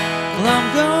 Well, I'm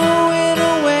going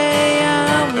away,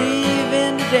 I'm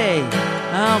leaving today.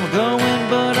 I'm going,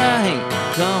 but I ain't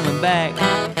coming back.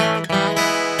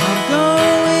 I'm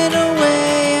going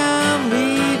away, I'm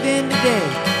leaving today.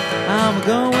 I'm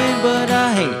going, but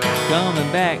I ain't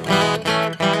coming back.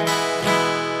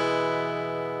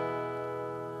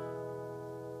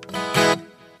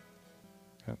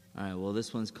 All right, well,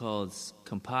 this one's called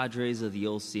Compadres of the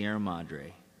Old Sierra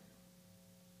Madre.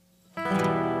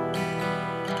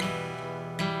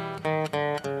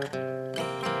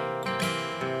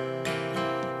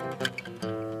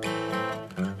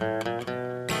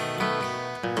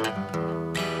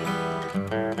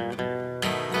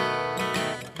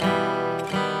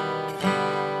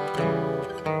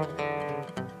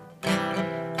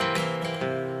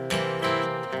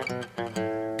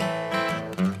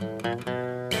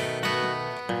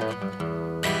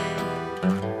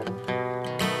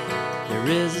 There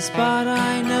is a spot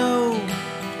I know,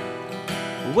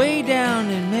 way down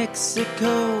in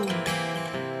Mexico,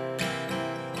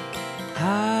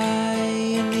 high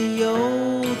in the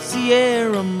old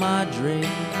Sierra Madre,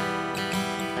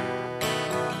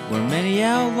 where many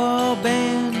outlaw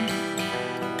band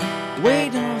way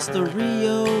across the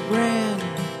Rio Grande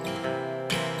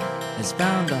has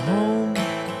found a home,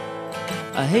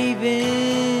 a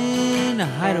haven, a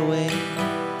hideaway.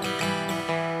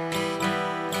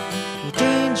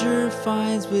 Danger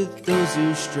finds with those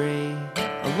who stray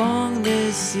along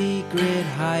this secret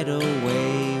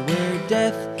hideaway, where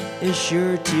death is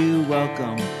sure to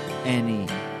welcome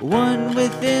anyone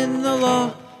within the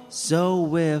law.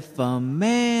 So if a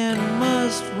man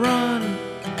must run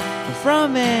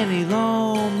from any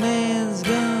lawman's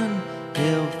gun,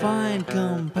 he'll find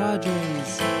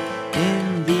compadres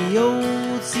in the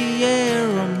old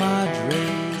Sierra Madres.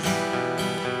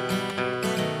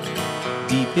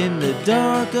 Deep in the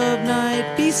dark of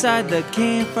night, beside the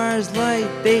campfire's light,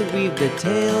 they weave the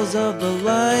tales of the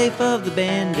life of the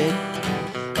bandit,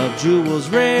 of jewels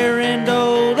rare and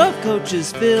old, of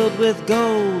coaches filled with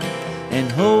gold, and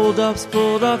hold-ups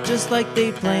pulled off just like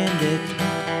they planned it.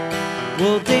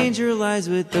 Well, danger lies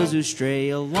with those who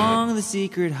stray along the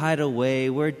secret hideaway,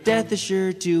 where death is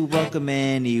sure to welcome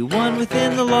anyone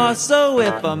within the law. So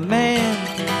if a man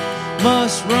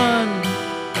must run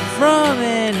from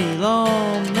any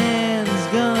lawman's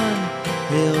gun,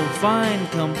 he'll find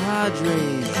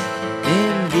compadres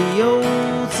in the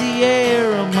old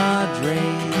Sierra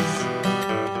Madres.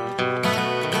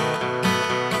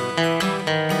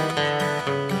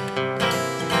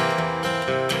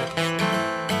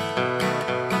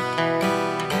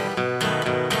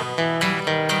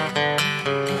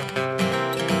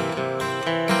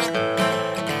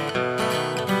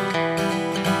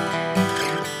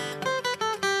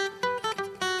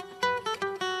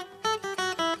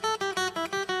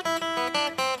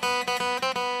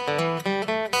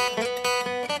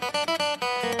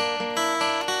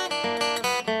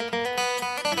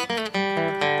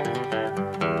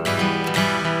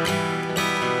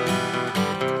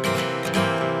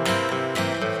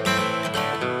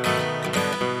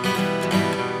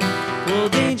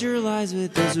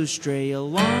 who stray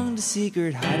along the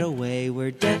secret hideaway,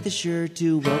 where death is sure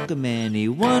to welcome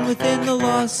anyone within the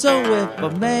law. So if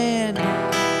a man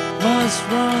must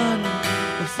run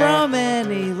from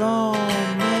any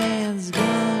lawman's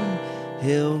gun,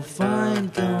 he'll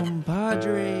find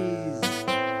compadres.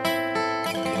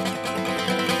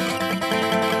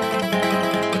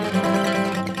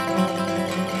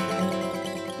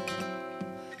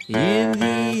 In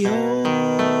the old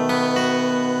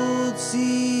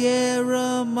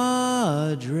Sierra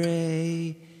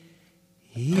Madre,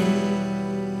 he's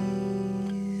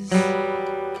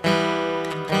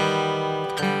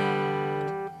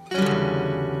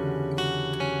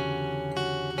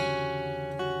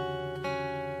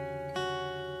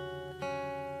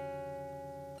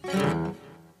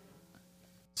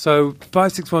So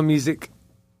 561 Music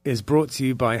is brought to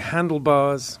you by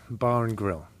Handlebars Bar and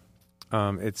Grill.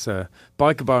 It's a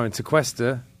biker bar in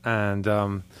Tequesta, and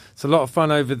it's a lot of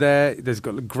fun over there. There's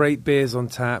got great beers on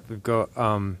tap. We've got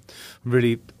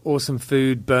really awesome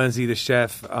food. Bernsey, the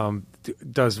chef,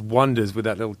 does wonders with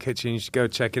that little kitchen. You should go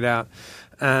check it out.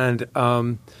 And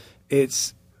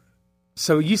it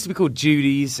used to be called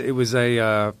Judy's. It was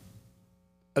a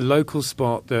local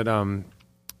spot that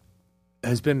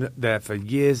has been there for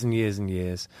years and years and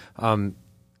years.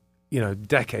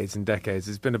 Decades and decades.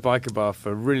 It's been a biker bar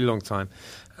for a really long time.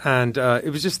 And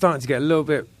it was just starting to get a little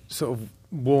bit sort of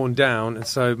worn down. And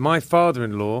so my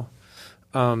father-in-law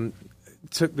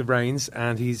took the reins,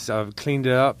 and he's cleaned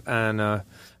it up, and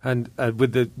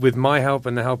with my help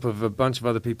and the help of a bunch of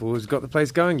other people, has got the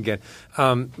place going again.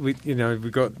 We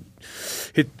got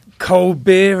cold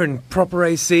beer and proper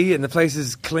AC, and the place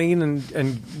is clean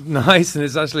and nice, and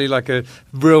it's actually like a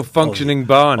real functioning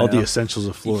bar now. All the essentials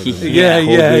of Florida. Cold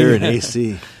beer and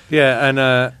AC. Yeah,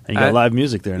 and you got live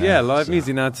music there now. Yeah, live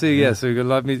music now too. Yeah, so we got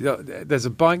live music. There's a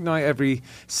bike night every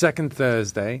second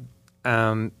Thursday.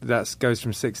 That goes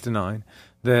from 6 to 9.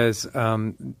 There's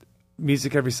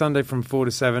music every Sunday from 4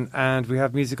 to 7, and we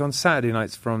have music on Saturday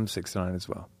nights from 6 to 9 as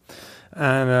well.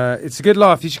 And it's a good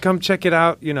laugh. You should come check it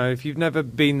out. If you've never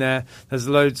been there, there's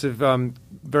loads of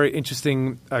very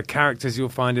interesting characters you'll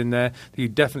find in there that you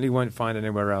definitely won't find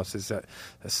anywhere else. It's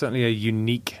certainly a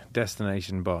unique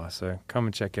destination bar, so come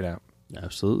and check it out.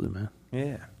 Absolutely, man.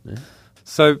 Yeah.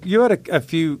 So you had a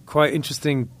few quite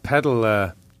interesting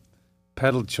pedal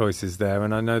choices there,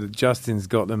 and I know that Justin's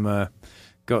got them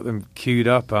queued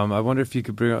up. I wonder if you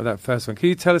could bring up that first one. Can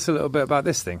you tell us a little bit about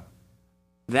this thing?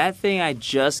 That thing I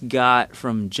just got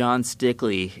from John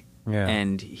Stickley,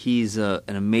 and he's an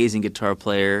amazing guitar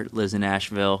player, lives in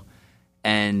Asheville.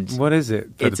 And what is it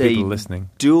for the people listening?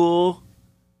 Dual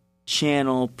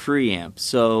channel preamp.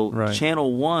 So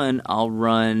channel 1 I'll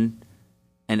run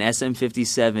an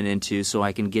SM57 into, so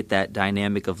I can get that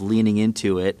dynamic of leaning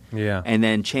into it. Yeah. And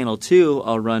then channel 2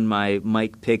 I'll run my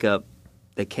mic pickup,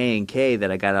 the K&K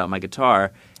that I got out of my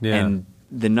guitar. Yeah. And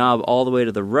the knob all the way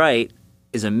to the right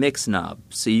is a mix knob,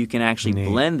 so you can actually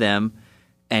blend them,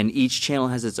 and each channel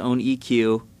has its own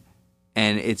EQ,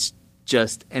 and it's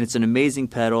an amazing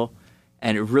pedal,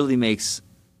 and it really makes,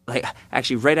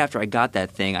 actually right after I got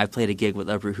that thing, I played a gig with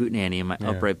Upright Hootenanny, and my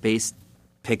upright bass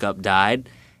pickup died,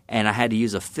 and I had to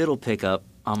use a fiddle pickup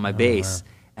on my bass,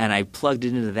 and I plugged it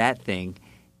into that thing,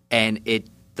 and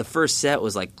the first set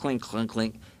was like clink, clink,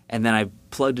 clink, and then I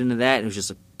plugged into that, and it was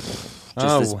just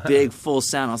this big full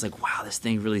sound. I was like, wow, this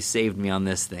thing really saved me on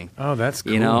this thing. Oh, that's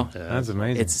cool. That's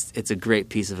amazing. It's a great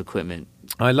piece of equipment.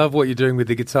 I love what you're doing with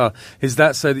the guitar. Is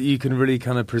that so that you can really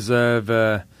kind of preserve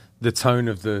the tone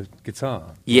of the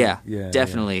guitar? Yeah,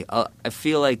 definitely. Yeah. I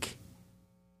feel like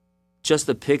just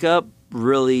the pickup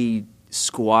really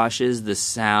squashes the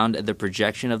sound and the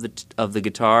projection of the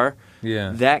guitar.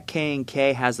 Yeah. That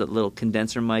K&K has that little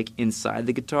condenser mic inside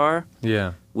the guitar.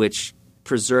 Yeah. Which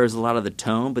preserves a lot of the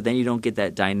tone, but then you don't get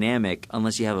that dynamic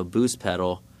unless you have a boost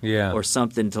pedal or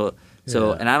something to.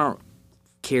 So, and I don't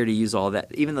care to use all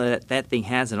that, even though that thing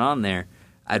has it on there.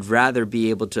 I'd rather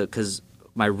be able to, because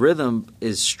my rhythm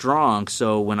is strong.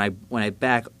 So when I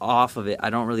back off of it, I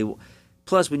don't really.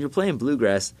 Plus, when you're playing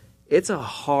bluegrass, it's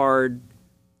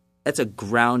a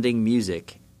grounding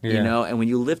music, And when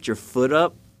you lift your foot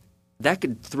up, that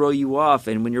could throw you off.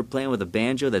 And when you're playing with a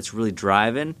banjo that's really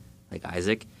driving, like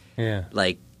Isaac. Yeah.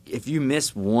 Like, if you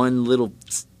miss one little,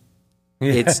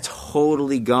 it's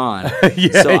totally gone.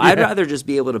 I'd rather just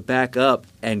be able to back up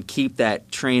and keep that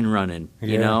train running,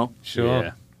 you know? Sure.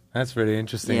 Yeah. That's really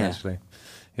interesting, actually.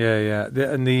 Yeah.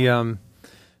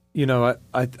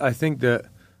 I think that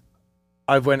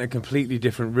I've went a completely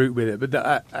different route with it. But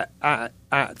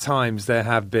at times there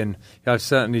have been, I've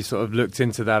certainly sort of looked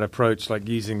into that approach, like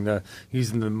using the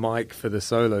mic for the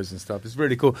solos and stuff. It's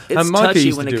really cool. It's and Micah touchy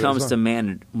used when to do it comes as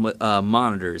well. to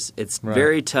monitors. It's Right.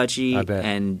 very touchy, I bet.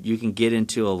 and you can get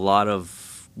into a lot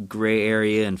of gray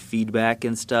area and feedback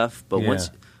and stuff. But Yeah.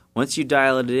 once you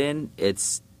dial it in,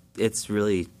 it's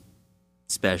really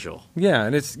special. Yeah,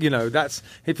 and it's that's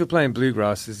if you're playing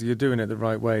bluegrass, you're doing it the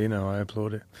right way. I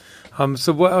applaud it.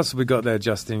 So what else have we got there,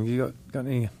 Justin? You got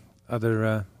any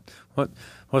other?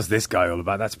 What's this guy all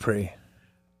about? That's pretty.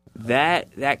 That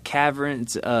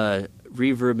Caverns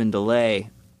reverb and delay,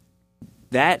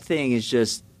 that thing is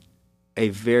just a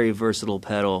very versatile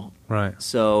pedal. Right.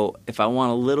 So if I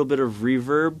want a little bit of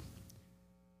reverb,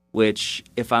 which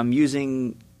if I'm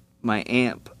using my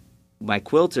amp, my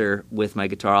quilter with my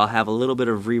guitar, I'll have a little bit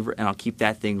of reverb and I'll keep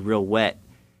that thing real wet.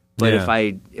 But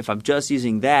Yeah. if I'm just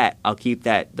using that, I'll keep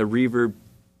the reverb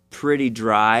pretty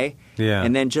dry. Yeah.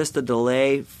 And then just the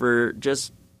delay for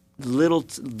just little,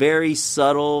 very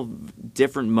subtle,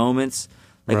 different moments.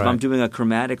 Like if Right. I'm doing a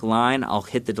chromatic line, I'll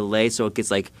hit the delay so it gets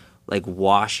like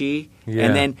washy. Yeah.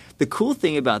 And then the cool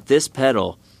thing about this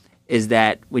pedal is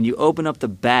that when you open up the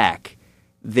back,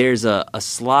 there's a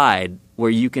slide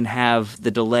where you can have the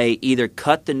delay either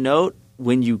cut the note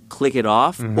when you click it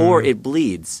off or it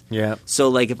bleeds. Yeah. So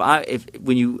like I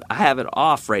have it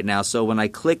off right now, so when I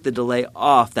click the delay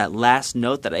off, that last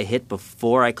note that I hit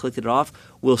before I clicked it off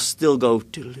will still go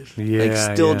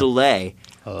Yeah. delay,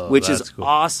 which that's is cool.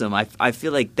 awesome. I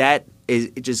feel like that is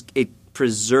it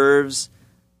preserves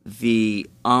the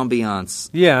ambiance.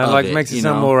 Yeah, of like makes it you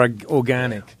sound know? more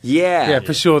organic. Yeah. Yeah,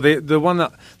 for sure. The one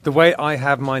the way I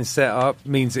have mine set up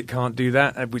means it can't do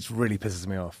that, which really pisses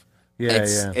me off. Yeah,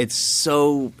 It's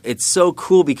so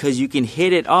cool because you can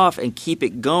hit it off and keep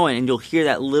it going, and you'll hear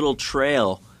that little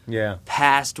trail yeah.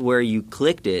 past where you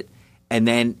clicked it, and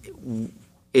then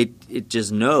it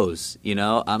just knows.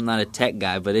 I'm not a tech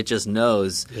guy, but it just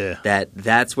knows that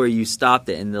that's where you stopped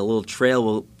it, and the little trail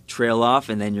will trail off,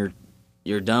 and then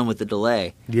you're done with the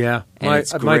delay. Yeah, And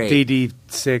it's my great.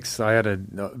 DD6, I had a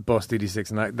Boss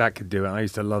DD6, and that could do it. I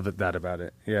used to love that about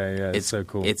it. Yeah, it's so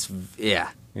cool. It's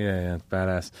Yeah,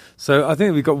 badass. So I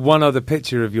think we've got one other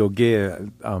picture of your gear.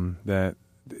 There,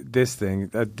 this thing.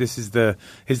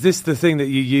 Is this the thing that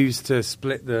you use to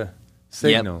split the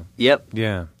signal? Yep.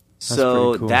 Yeah.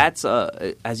 So pretty cool. that's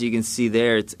as you can see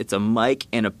there, it's a mic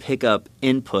and a pickup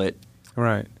input.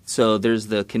 Right. So there's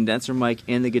the condenser mic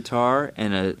in the guitar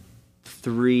and a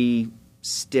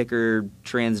 3-sticker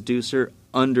transducer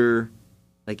under,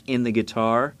 like in the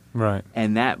guitar. Right.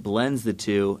 And that blends the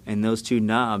two, and those two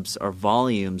knobs are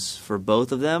volumes for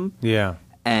both of them. Yeah.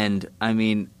 And I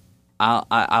mean,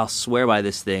 I'll swear by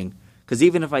this thing, because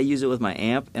even if I use it with my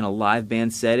amp in a live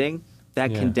band setting,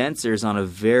 that Yeah. condenser is on a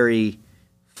very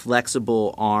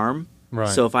flexible arm. Right.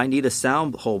 So if I need a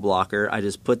sound hole blocker, I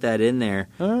just put that in there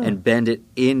Oh. and bend it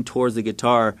in towards the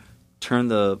guitar, turn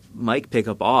the mic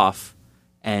pickup off,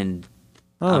 and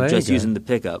Oh, there I'm you just go. using the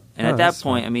pickup. And Oh, at that that's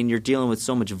point, smart. I mean, you're dealing with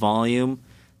so much volume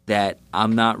that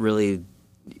I'm not really.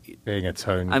 Being a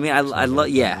tone. I mean, I love.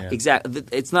 Yeah, yeah. exactly.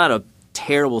 It's not a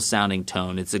terrible sounding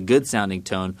tone. It's a good sounding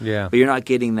tone. Yeah. But you're not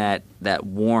getting that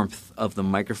warmth of the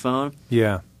microphone.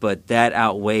 Yeah. But that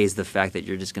outweighs the fact that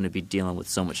you're just going to be dealing with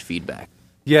so much feedback.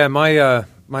 Yeah,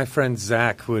 my friend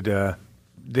Zach would.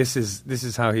 This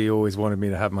is how he always wanted me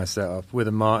to have my setup with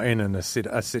a Martin and a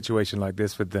situation like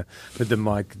this with the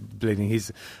mic bleeding.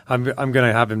 I'm going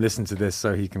to have him listen to this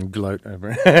so he can gloat over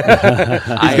it.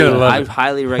 He's going to love I it.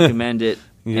 highly recommend it.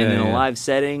 Yeah, and in yeah. a live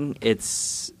setting,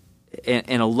 it's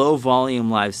in a low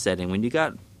volume live setting. When you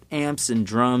got amps and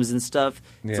drums and stuff,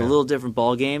 it's a Yeah. little different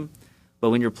ball game. But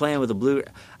when you're playing with a blue,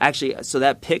 actually, so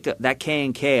that pickup, that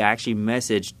K&K, I actually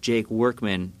messaged Jake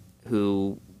Workman,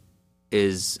 who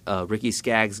is Ricky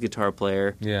Skaggs' guitar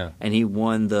player. Yeah. And he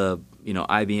won the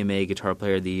IBMA Guitar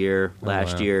Player of the Year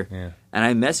last wow. year. Yeah. And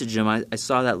I messaged him. I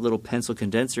saw that little pencil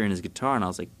condenser in his guitar, and I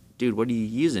was like, dude, what are you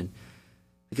using?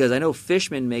 Because I know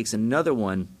Fishman makes another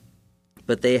one,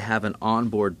 but they have an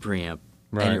onboard preamp.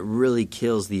 Right. And it really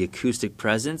kills the acoustic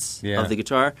presence Yeah. of the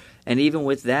guitar. And even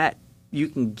with that, you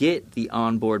can get the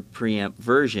onboard preamp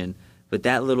version, but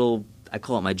that little, I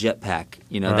call it my jetpack.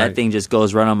 Right. That thing just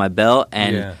goes right on my belt.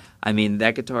 And Yeah. I mean,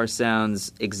 that guitar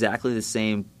sounds exactly the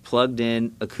same, plugged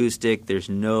in, acoustic. There's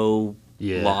no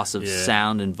loss of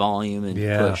sound and volume and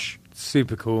push.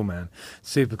 Super cool, man.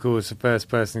 Super cool. It's the first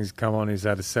person who's come on who's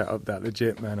had to set up that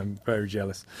legit, man. I'm very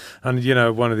jealous. And,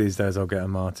 one of these days I'll get a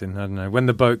Martin. I don't know. When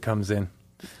the boat comes in,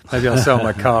 maybe I'll sell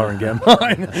my car and get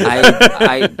mine.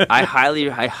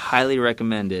 I highly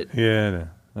recommend it. Yeah, no.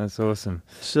 That's awesome.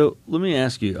 So let me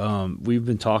ask you. We've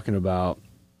been talking about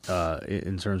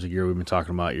in terms of gear. We've been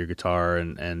talking about your guitar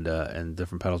and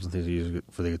different pedals and things you use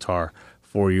for the guitar.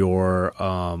 For your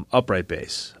upright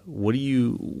bass, what have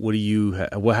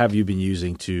you been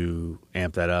using to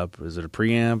amp that up? Is it a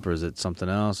preamp or is it something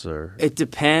else? Or It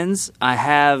depends. I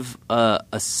have a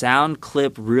sound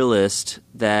clip Realist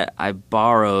that I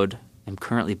borrowed. I'm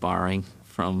currently borrowing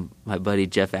from my buddy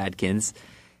Jeff Adkins,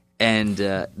 and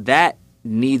that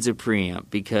needs a preamp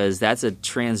because that's a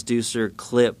transducer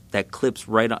clip that clips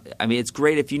right on. I mean, it's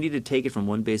great if you need to take it from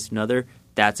one bass to another.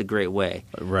 That's a great way.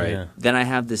 right? Yeah. Then I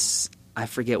have this. I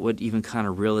forget what even kind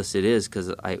of Realist it is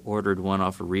because I ordered one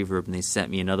off of Reverb and they sent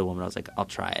me another one. And I was like, I'll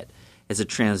try it. It's a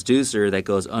transducer that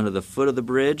goes under the foot of the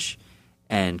bridge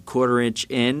and 1/4 inch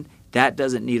in. That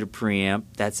doesn't need a preamp.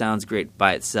 That sounds great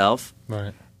by itself.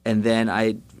 Right. And then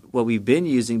what we've been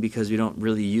using because we don't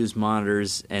really use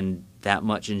monitors and that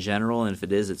much in general, and if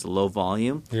it is, it's low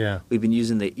volume. Yeah. We've been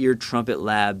using the Ear Trumpet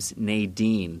Labs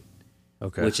Nadine,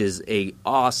 Okay. which is a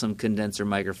awesome condenser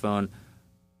microphone.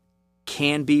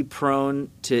 Can be prone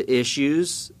to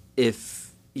issues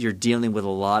if you're dealing with a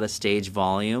lot of stage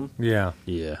volume, Yeah.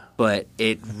 yeah. but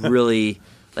it really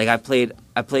like I played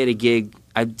a gig.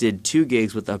 I did 2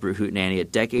 gigs with Uproot Hootenanny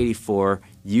at Deck 84.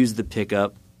 Used the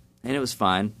pickup, and it was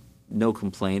fine. No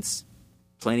complaints.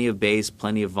 Plenty of bass,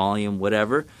 plenty of volume,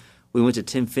 whatever. We went to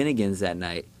Tim Finnegan's that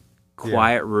night.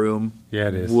 Quiet room. Yeah,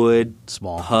 it is. Wood.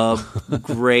 Small. Pub.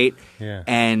 Great. Yeah.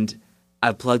 And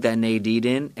I plugged that Nadine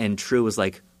in, and True was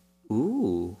like,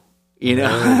 ooh. You know?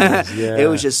 Yeah. It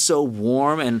was just so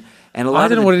warm, and a lot I of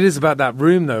don't know the- what it is about that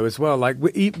room though, as well. Like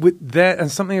with their and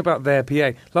something about their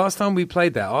PA. Last time we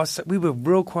played that, we were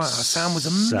real quiet. Our sound was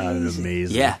amazing. Sounded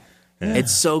amazing. Yeah.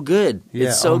 It's so good. Yeah,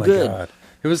 It's so oh my good. God.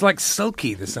 It was like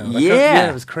silky. The sound. Like,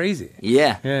 Yeah. it was crazy.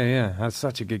 Yeah. Yeah. That's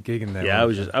such a good gig in there. Yeah, I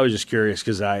was just curious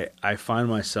because I find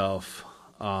myself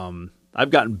I've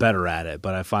gotten better at it,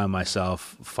 but I find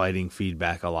myself fighting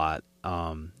feedback a lot.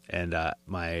 And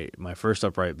my first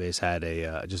upright bass had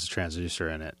just a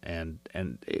transducer in it, and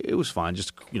it was fine,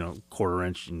 just 1/4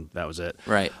 inch, and that was it.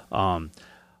 Right.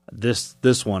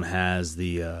 This one has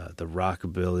the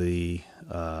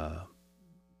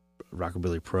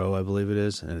Rockabilly Pro, I believe it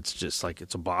is, and it's just like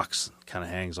it's a box, kind of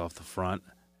hangs off the front,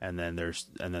 and then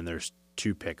there's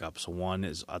 2 pickups. One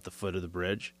is at the foot of the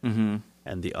bridge,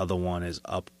 and the other one is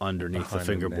up underneath the Behind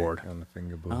fingerboard. On the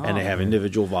fingerboard. Oh. And they have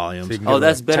individual volumes. So you can Oh, go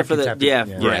that's like better for the tappy, yeah.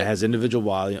 tappy. Yeah, Right. it has individual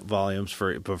volumes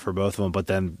for both of them, but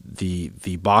then the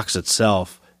box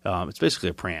itself, it's basically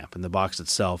a preamp, and the box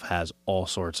itself has all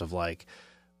sorts of like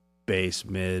bass,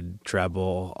 mid,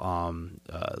 treble,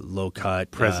 low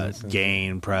cut, Presence.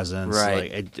 gain, presence.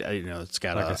 Right. Like it's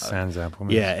got Like a Sans amp.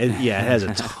 almost. yeah, it has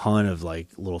a ton of like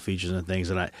little features and things,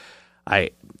 and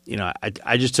I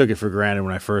just took it for granted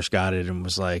when I first got it and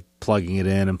was like plugging it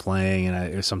in and playing,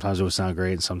 and sometimes it would sound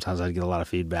great, and sometimes I'd get a lot of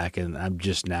feedback, and I'm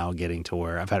just now getting to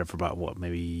where I've had it for about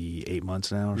maybe 8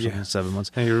 months now or something, Yeah. 7 months.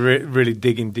 And you're really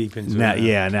digging deep into Now, it.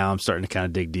 yeah, now I'm starting to kind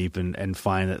of dig deep and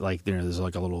find that like there's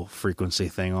like a little frequency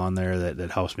thing on there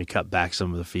that helps me cut back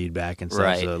some of the feedback and stuff.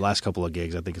 Right. So the last couple of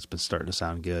gigs, I think it's been starting to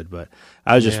sound good. But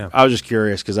I was Yeah. just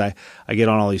curious because I get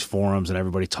on all these forums and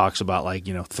everybody talks about like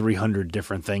 300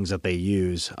 different things that they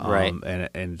use, Right.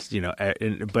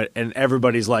 and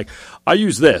everybody's like, I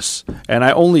use this and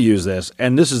I only use this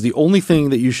and this is the only thing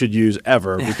that you should use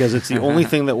ever because it's the only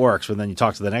thing that works. But then you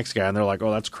talk to the next guy and they're like,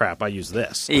 oh, that's crap. I use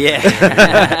this.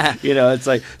 Yeah. It's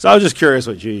like, so I was just curious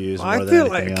what you use. I more than feel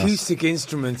like anything else. acoustic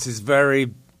instruments is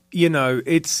very,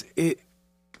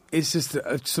 it's just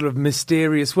a sort of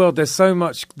mysterious world. There's so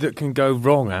much that can go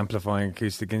wrong amplifying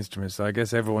acoustic instruments. So I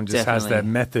guess everyone just has their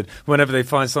Definitely. method. Whenever they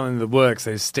find something that works,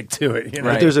 they stick to it. But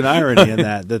Right. there's an irony in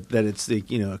that it's the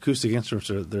acoustic instruments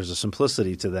there's a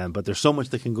simplicity to them, but there's so much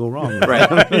that can go wrong. Right.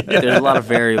 There's a lot of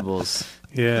variables.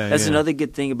 Yeah, That's yeah. another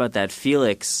good thing about that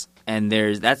Felix, and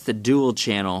that's the dual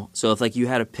channel. So if like you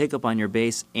had a pickup on your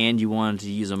bass and you wanted to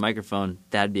use a microphone,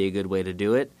 that'd be a good way to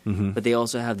do it. But they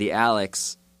also have the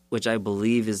Alex, which I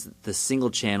believe is the single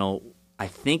channel. I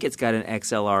think it's got an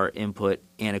XLR input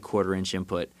and a 1/4 inch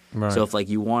input. Right. So if like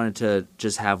you wanted to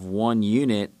just have one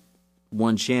unit,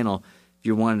 one channel, if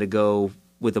you wanted to go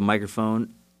with a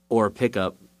microphone or a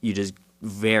pickup, you just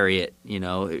vary it.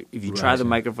 If you try the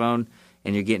microphone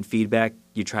and you're getting feedback,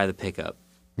 you try the pickup.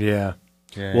 Yeah.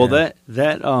 Yeah, Well, yeah.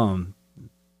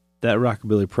 that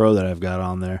Rockabilly Pro that I've got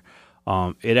on there,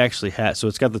 it actually has. So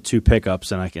it's got the 2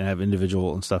 pickups, and I can have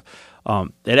individual and stuff.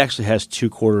 It actually has 2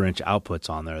 1/4 inch outputs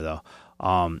on there, though.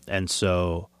 And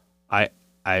so I,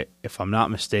 if I'm not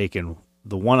mistaken,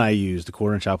 the one I use, the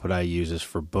 1/4-inch output I use, is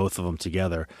for both of them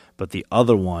together. But the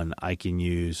other one I can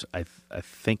use. I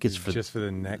think it's for just for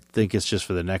the neck. I think it's just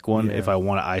for the neck one. Yeah. If I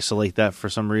want to isolate that for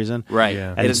some reason, Right.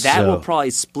 Yeah. And And that will so- probably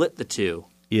split the two.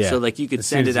 Yeah. So like you could As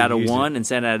soon send as it out you of use it. one and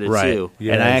send it out of right. two.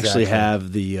 Yeah, and I actually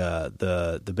exactly. have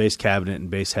the bass cabinet and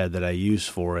bass head that I use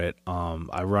for it.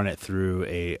 I run it through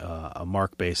a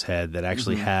Mark bass head that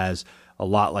actually has a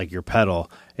lot like your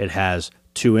pedal. It has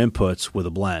 2 inputs with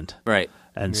a blend. Right.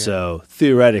 And so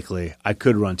theoretically, I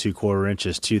could run 2 1/4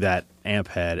 inches to that amp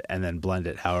head and then blend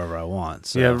it however I want.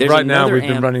 So, Yeah, There's right now another we've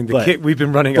been amp- running the but- kick. We've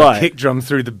been running but- a kick drum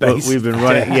through the but bass. we've been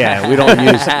running. Yeah, we don't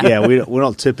use. Yeah, we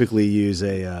don't typically use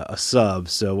a sub.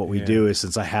 So what we Yeah. do is,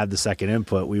 since I had the second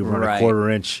input, we run Right. a 1/4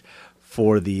 inch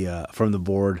for the from the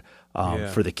board Yeah.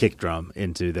 for the kick drum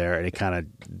into there, and it kind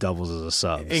of doubles as a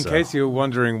sub. In so. case you're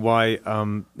wondering why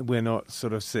we're not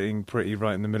sort of sitting pretty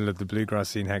right in the middle of the bluegrass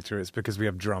scene, Hector, it's because we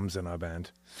have drums in our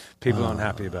band. People aren't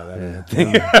happy about that. I don't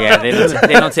think. Yeah,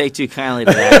 they don't take too kindly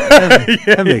to that.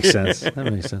 That makes sense. That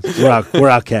makes sense. We're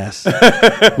outcasts,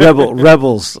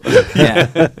 rebels.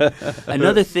 Yeah.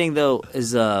 Another thing though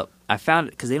is I found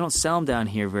because they don't sell them down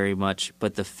here very much,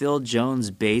 but the Phil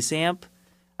Jones bass amp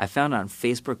I found on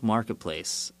Facebook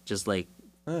Marketplace. Just like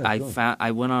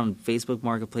I went on Facebook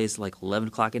Marketplace like 11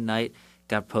 o'clock at night,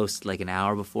 got posted like an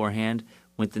hour beforehand.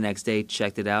 Went the next day,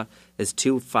 checked it out. It's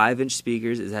 2 5-inch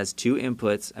speakers. It has 2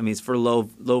 inputs. I mean, it's for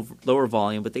lower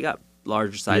volume, but they got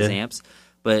larger size Yeah. amps.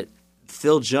 But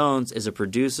Phil Jones is a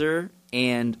producer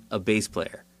and a bass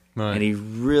player, Right. and he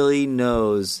really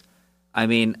knows. I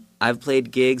mean, I've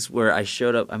played gigs where I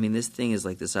showed up. I mean, this thing is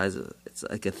like the size of it's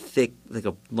like a thick, like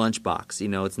a lunchbox. You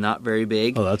know, it's not very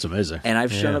big. Oh, that's amazing. And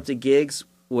I've shown Yeah. up to gigs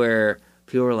where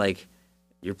people were like,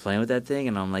 "You're playing with that thing?"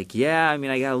 And I'm like, "Yeah, I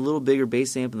mean, I got a little bigger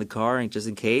bass amp in the car and just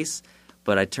in case."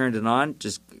 But I turned it on.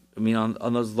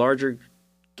 On those larger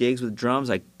gigs with drums,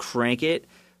 I crank it.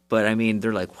 But I mean,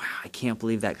 they're like, "Wow, I can't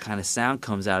believe that kind of sound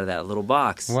comes out of that little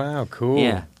box." Wow, cool.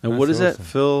 Yeah. And what is That's that,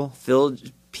 Phil? Phil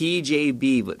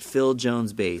PJB, but Phil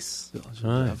Jones bass.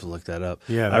 I have to look that up.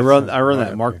 Yeah, I that run sounds I run right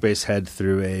that up Mark there. bass head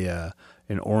through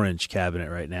an orange cabinet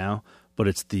right now, but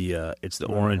it's the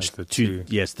orange that's the two.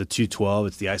 two. Yeah, it's the 212.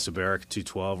 It's the isobaric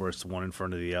 212, where it's the one in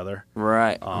front of the other.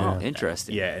 Right. Yeah.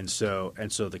 Interesting. Yeah, and so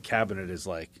the cabinet is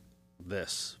like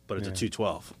this, but it's a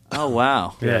 212. Oh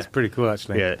wow. Yeah, it's pretty cool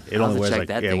actually. Yeah, it I'll have only to weighs check like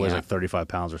that it thing weighs out. like 35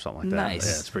 pounds or something like that. Nice.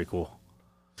 Yeah, it's pretty cool.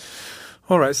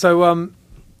 All right, so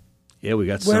Yeah, we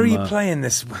got where some. are you playing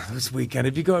this weekend?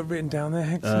 Have you got it written down there,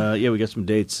 Hector? Yeah, we got some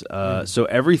dates. So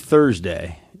every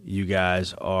Thursday, you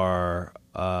guys are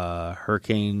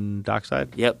Hurricane Dockside.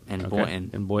 Yep. And Okay. Boynton.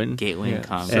 In Boynton. Gateway and Yeah.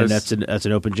 Congress. And that's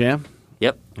an open jam.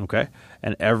 Yep. Okay.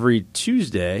 And every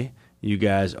Tuesday, you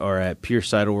guys are at Pierce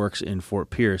Cider Works in Fort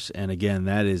Pierce, and again,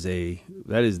 that is the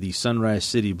Sunrise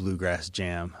City Bluegrass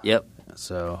Jam. Yep.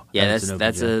 So Yeah, an open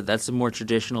jam. that's a more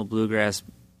traditional bluegrass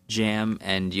jam,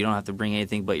 and you don't have to bring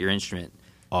anything but your instrument.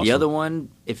 Awesome. The other one,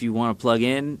 if you want to plug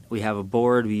in, we have a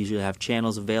board. We usually have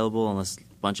channels available unless a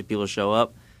bunch of people show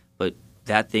up. But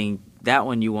that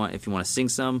one you want, if you want to sing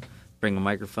some, bring a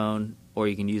microphone, or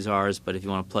you can use ours. But if you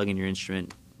want to plug in your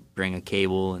instrument, bring a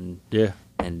cable and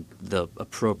the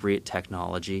appropriate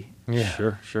technology.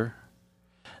 Yeah. Sure.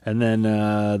 And then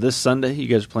this Sunday, you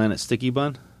guys are playing at Sticky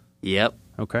Bun. Yep.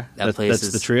 Okay, That place that's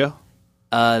is- the trio.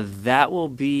 That will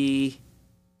be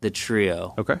the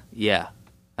trio. Okay, Yeah,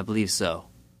 I believe so.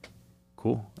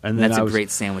 cool. And then That's I a was,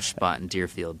 great sandwich spot in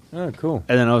Deerfield. Oh, cool.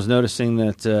 And then I was noticing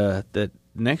that that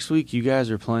next week you guys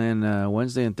are playing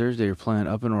Wednesday and Thursday. You're playing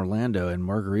up in Orlando in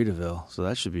Margaritaville, so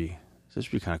that should be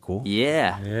kind of cool.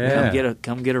 Yeah. Yeah.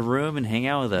 Come get a room and hang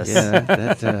out with us. Yeah,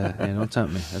 don't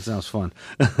tempt me. That sounds fun.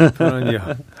 Put on your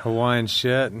Hawaiian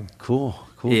shirt and Cool.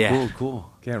 Yeah. Cool.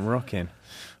 get rocking.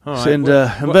 All So, right. and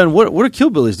well, Ben, what are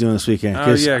Killbillies doing this weekend? Oh,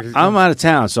 'Cause yeah, 'cause I'm out of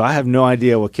town, so I have no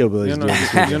idea what Killbillies you're doing not,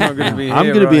 this weekend. you're not going to be here. I'm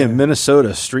going to be right? in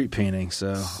Minnesota street painting,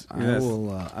 so I Yes.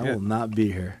 will not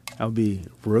be here. I'll be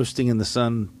roasting in the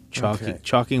sun, Okay.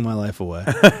 chalking my life away.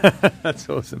 That's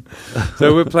awesome.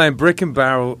 So we're playing Brick and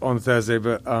Barrel on Thursday,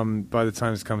 but by the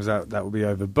time this comes out, that will be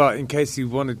over. But in case you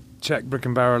want to check Brick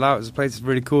and Barrel out, it's a place that's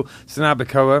really cool. It's in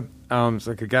Abacoa. It's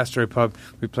like a gastro pub.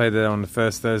 We play there on the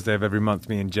first Thursday of every month,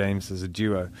 me and James as a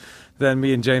duo. Then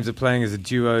me and James are playing as a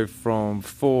duo from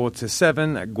 4 to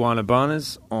 7 at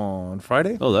Guanabanas on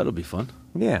Friday. Oh, that'll be fun.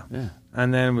 Yeah. Yeah.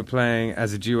 And then we're playing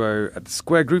as a duo at the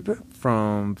Square Grouper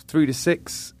from 3 to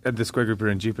 6 at the Square Grouper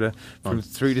in Jupiter from On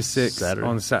 3 to 6 Saturday.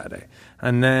 on Saturday.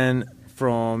 And then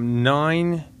from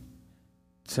 9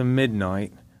 to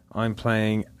midnight, I'm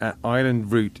playing at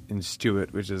Island Root in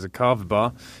Stewart, which is a carver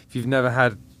bar. If you've never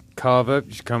had carver,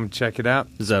 you should come check it out.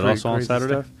 Is that Pretty also on crazy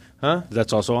Saturday? stuff. Huh?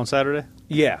 That's also on Saturday?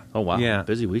 Yeah. Oh, wow. Yeah.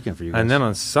 Busy weekend for you guys. And then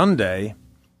on Sunday,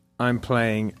 I'm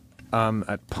playing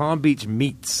at Palm Beach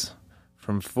Meats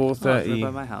from it's right by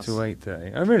 4:30 my house. to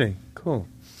 8:30. Oh, really? Cool.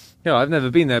 Yeah, I've never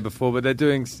been there before, but they're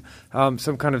doing some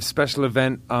kind of special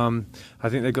event. I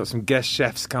think they've got some guest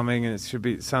chefs coming, and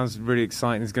it sounds really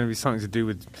exciting. It's going to be something to do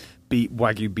with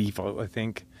Wagyu beef, I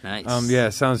think. Nice. Yeah,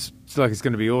 it sounds like it's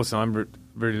going to be awesome. I'm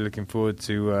really looking forward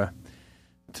to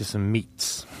some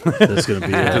meats. That's going to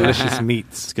be Delicious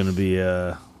meats. It's going to be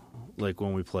like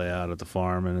when we play out at the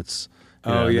farm, and it's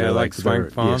they're like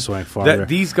Swank Farm. Yeah, Swank Farm.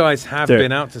 These guys have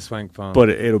been out to Swank Farm, but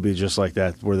it'll be just like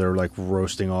that, where they're like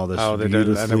roasting all this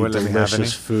beautifully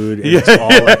delicious food. And it's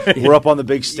all like, we're up on the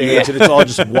big stage, and it's all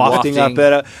just wafting up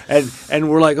at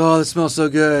and we're like, oh, this smells so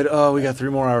good. Oh, we got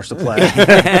 3 more hours to play.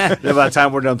 Then by the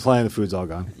time we're done playing, the food's all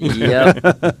gone. Yep.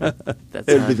 That's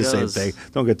It'd how be it the same goes. thing.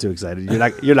 Don't get too excited.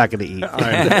 You're not going to eat.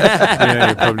 Yeah,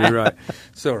 you're probably right.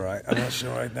 It's all right. I'm not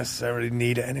sure I necessarily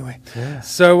need it anyway. Yeah.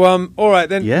 So, all right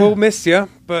then. Yeah. We'll miss you,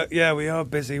 but yeah, we are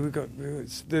busy.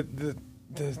 The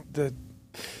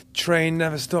train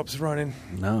never stops running.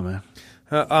 No, man.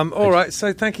 All right.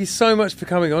 So, thank you so much for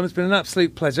coming on. It's been an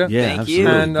absolute pleasure. Yeah, Thank absolutely. you.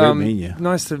 And Great meeting you.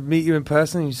 nice to meet you in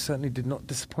person. You certainly did not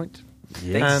disappoint.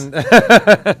 Yes.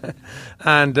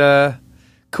 And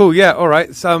cool. Yeah. All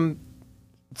right. So,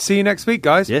 see you next week,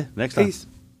 guys. Yeah, next time. Peace.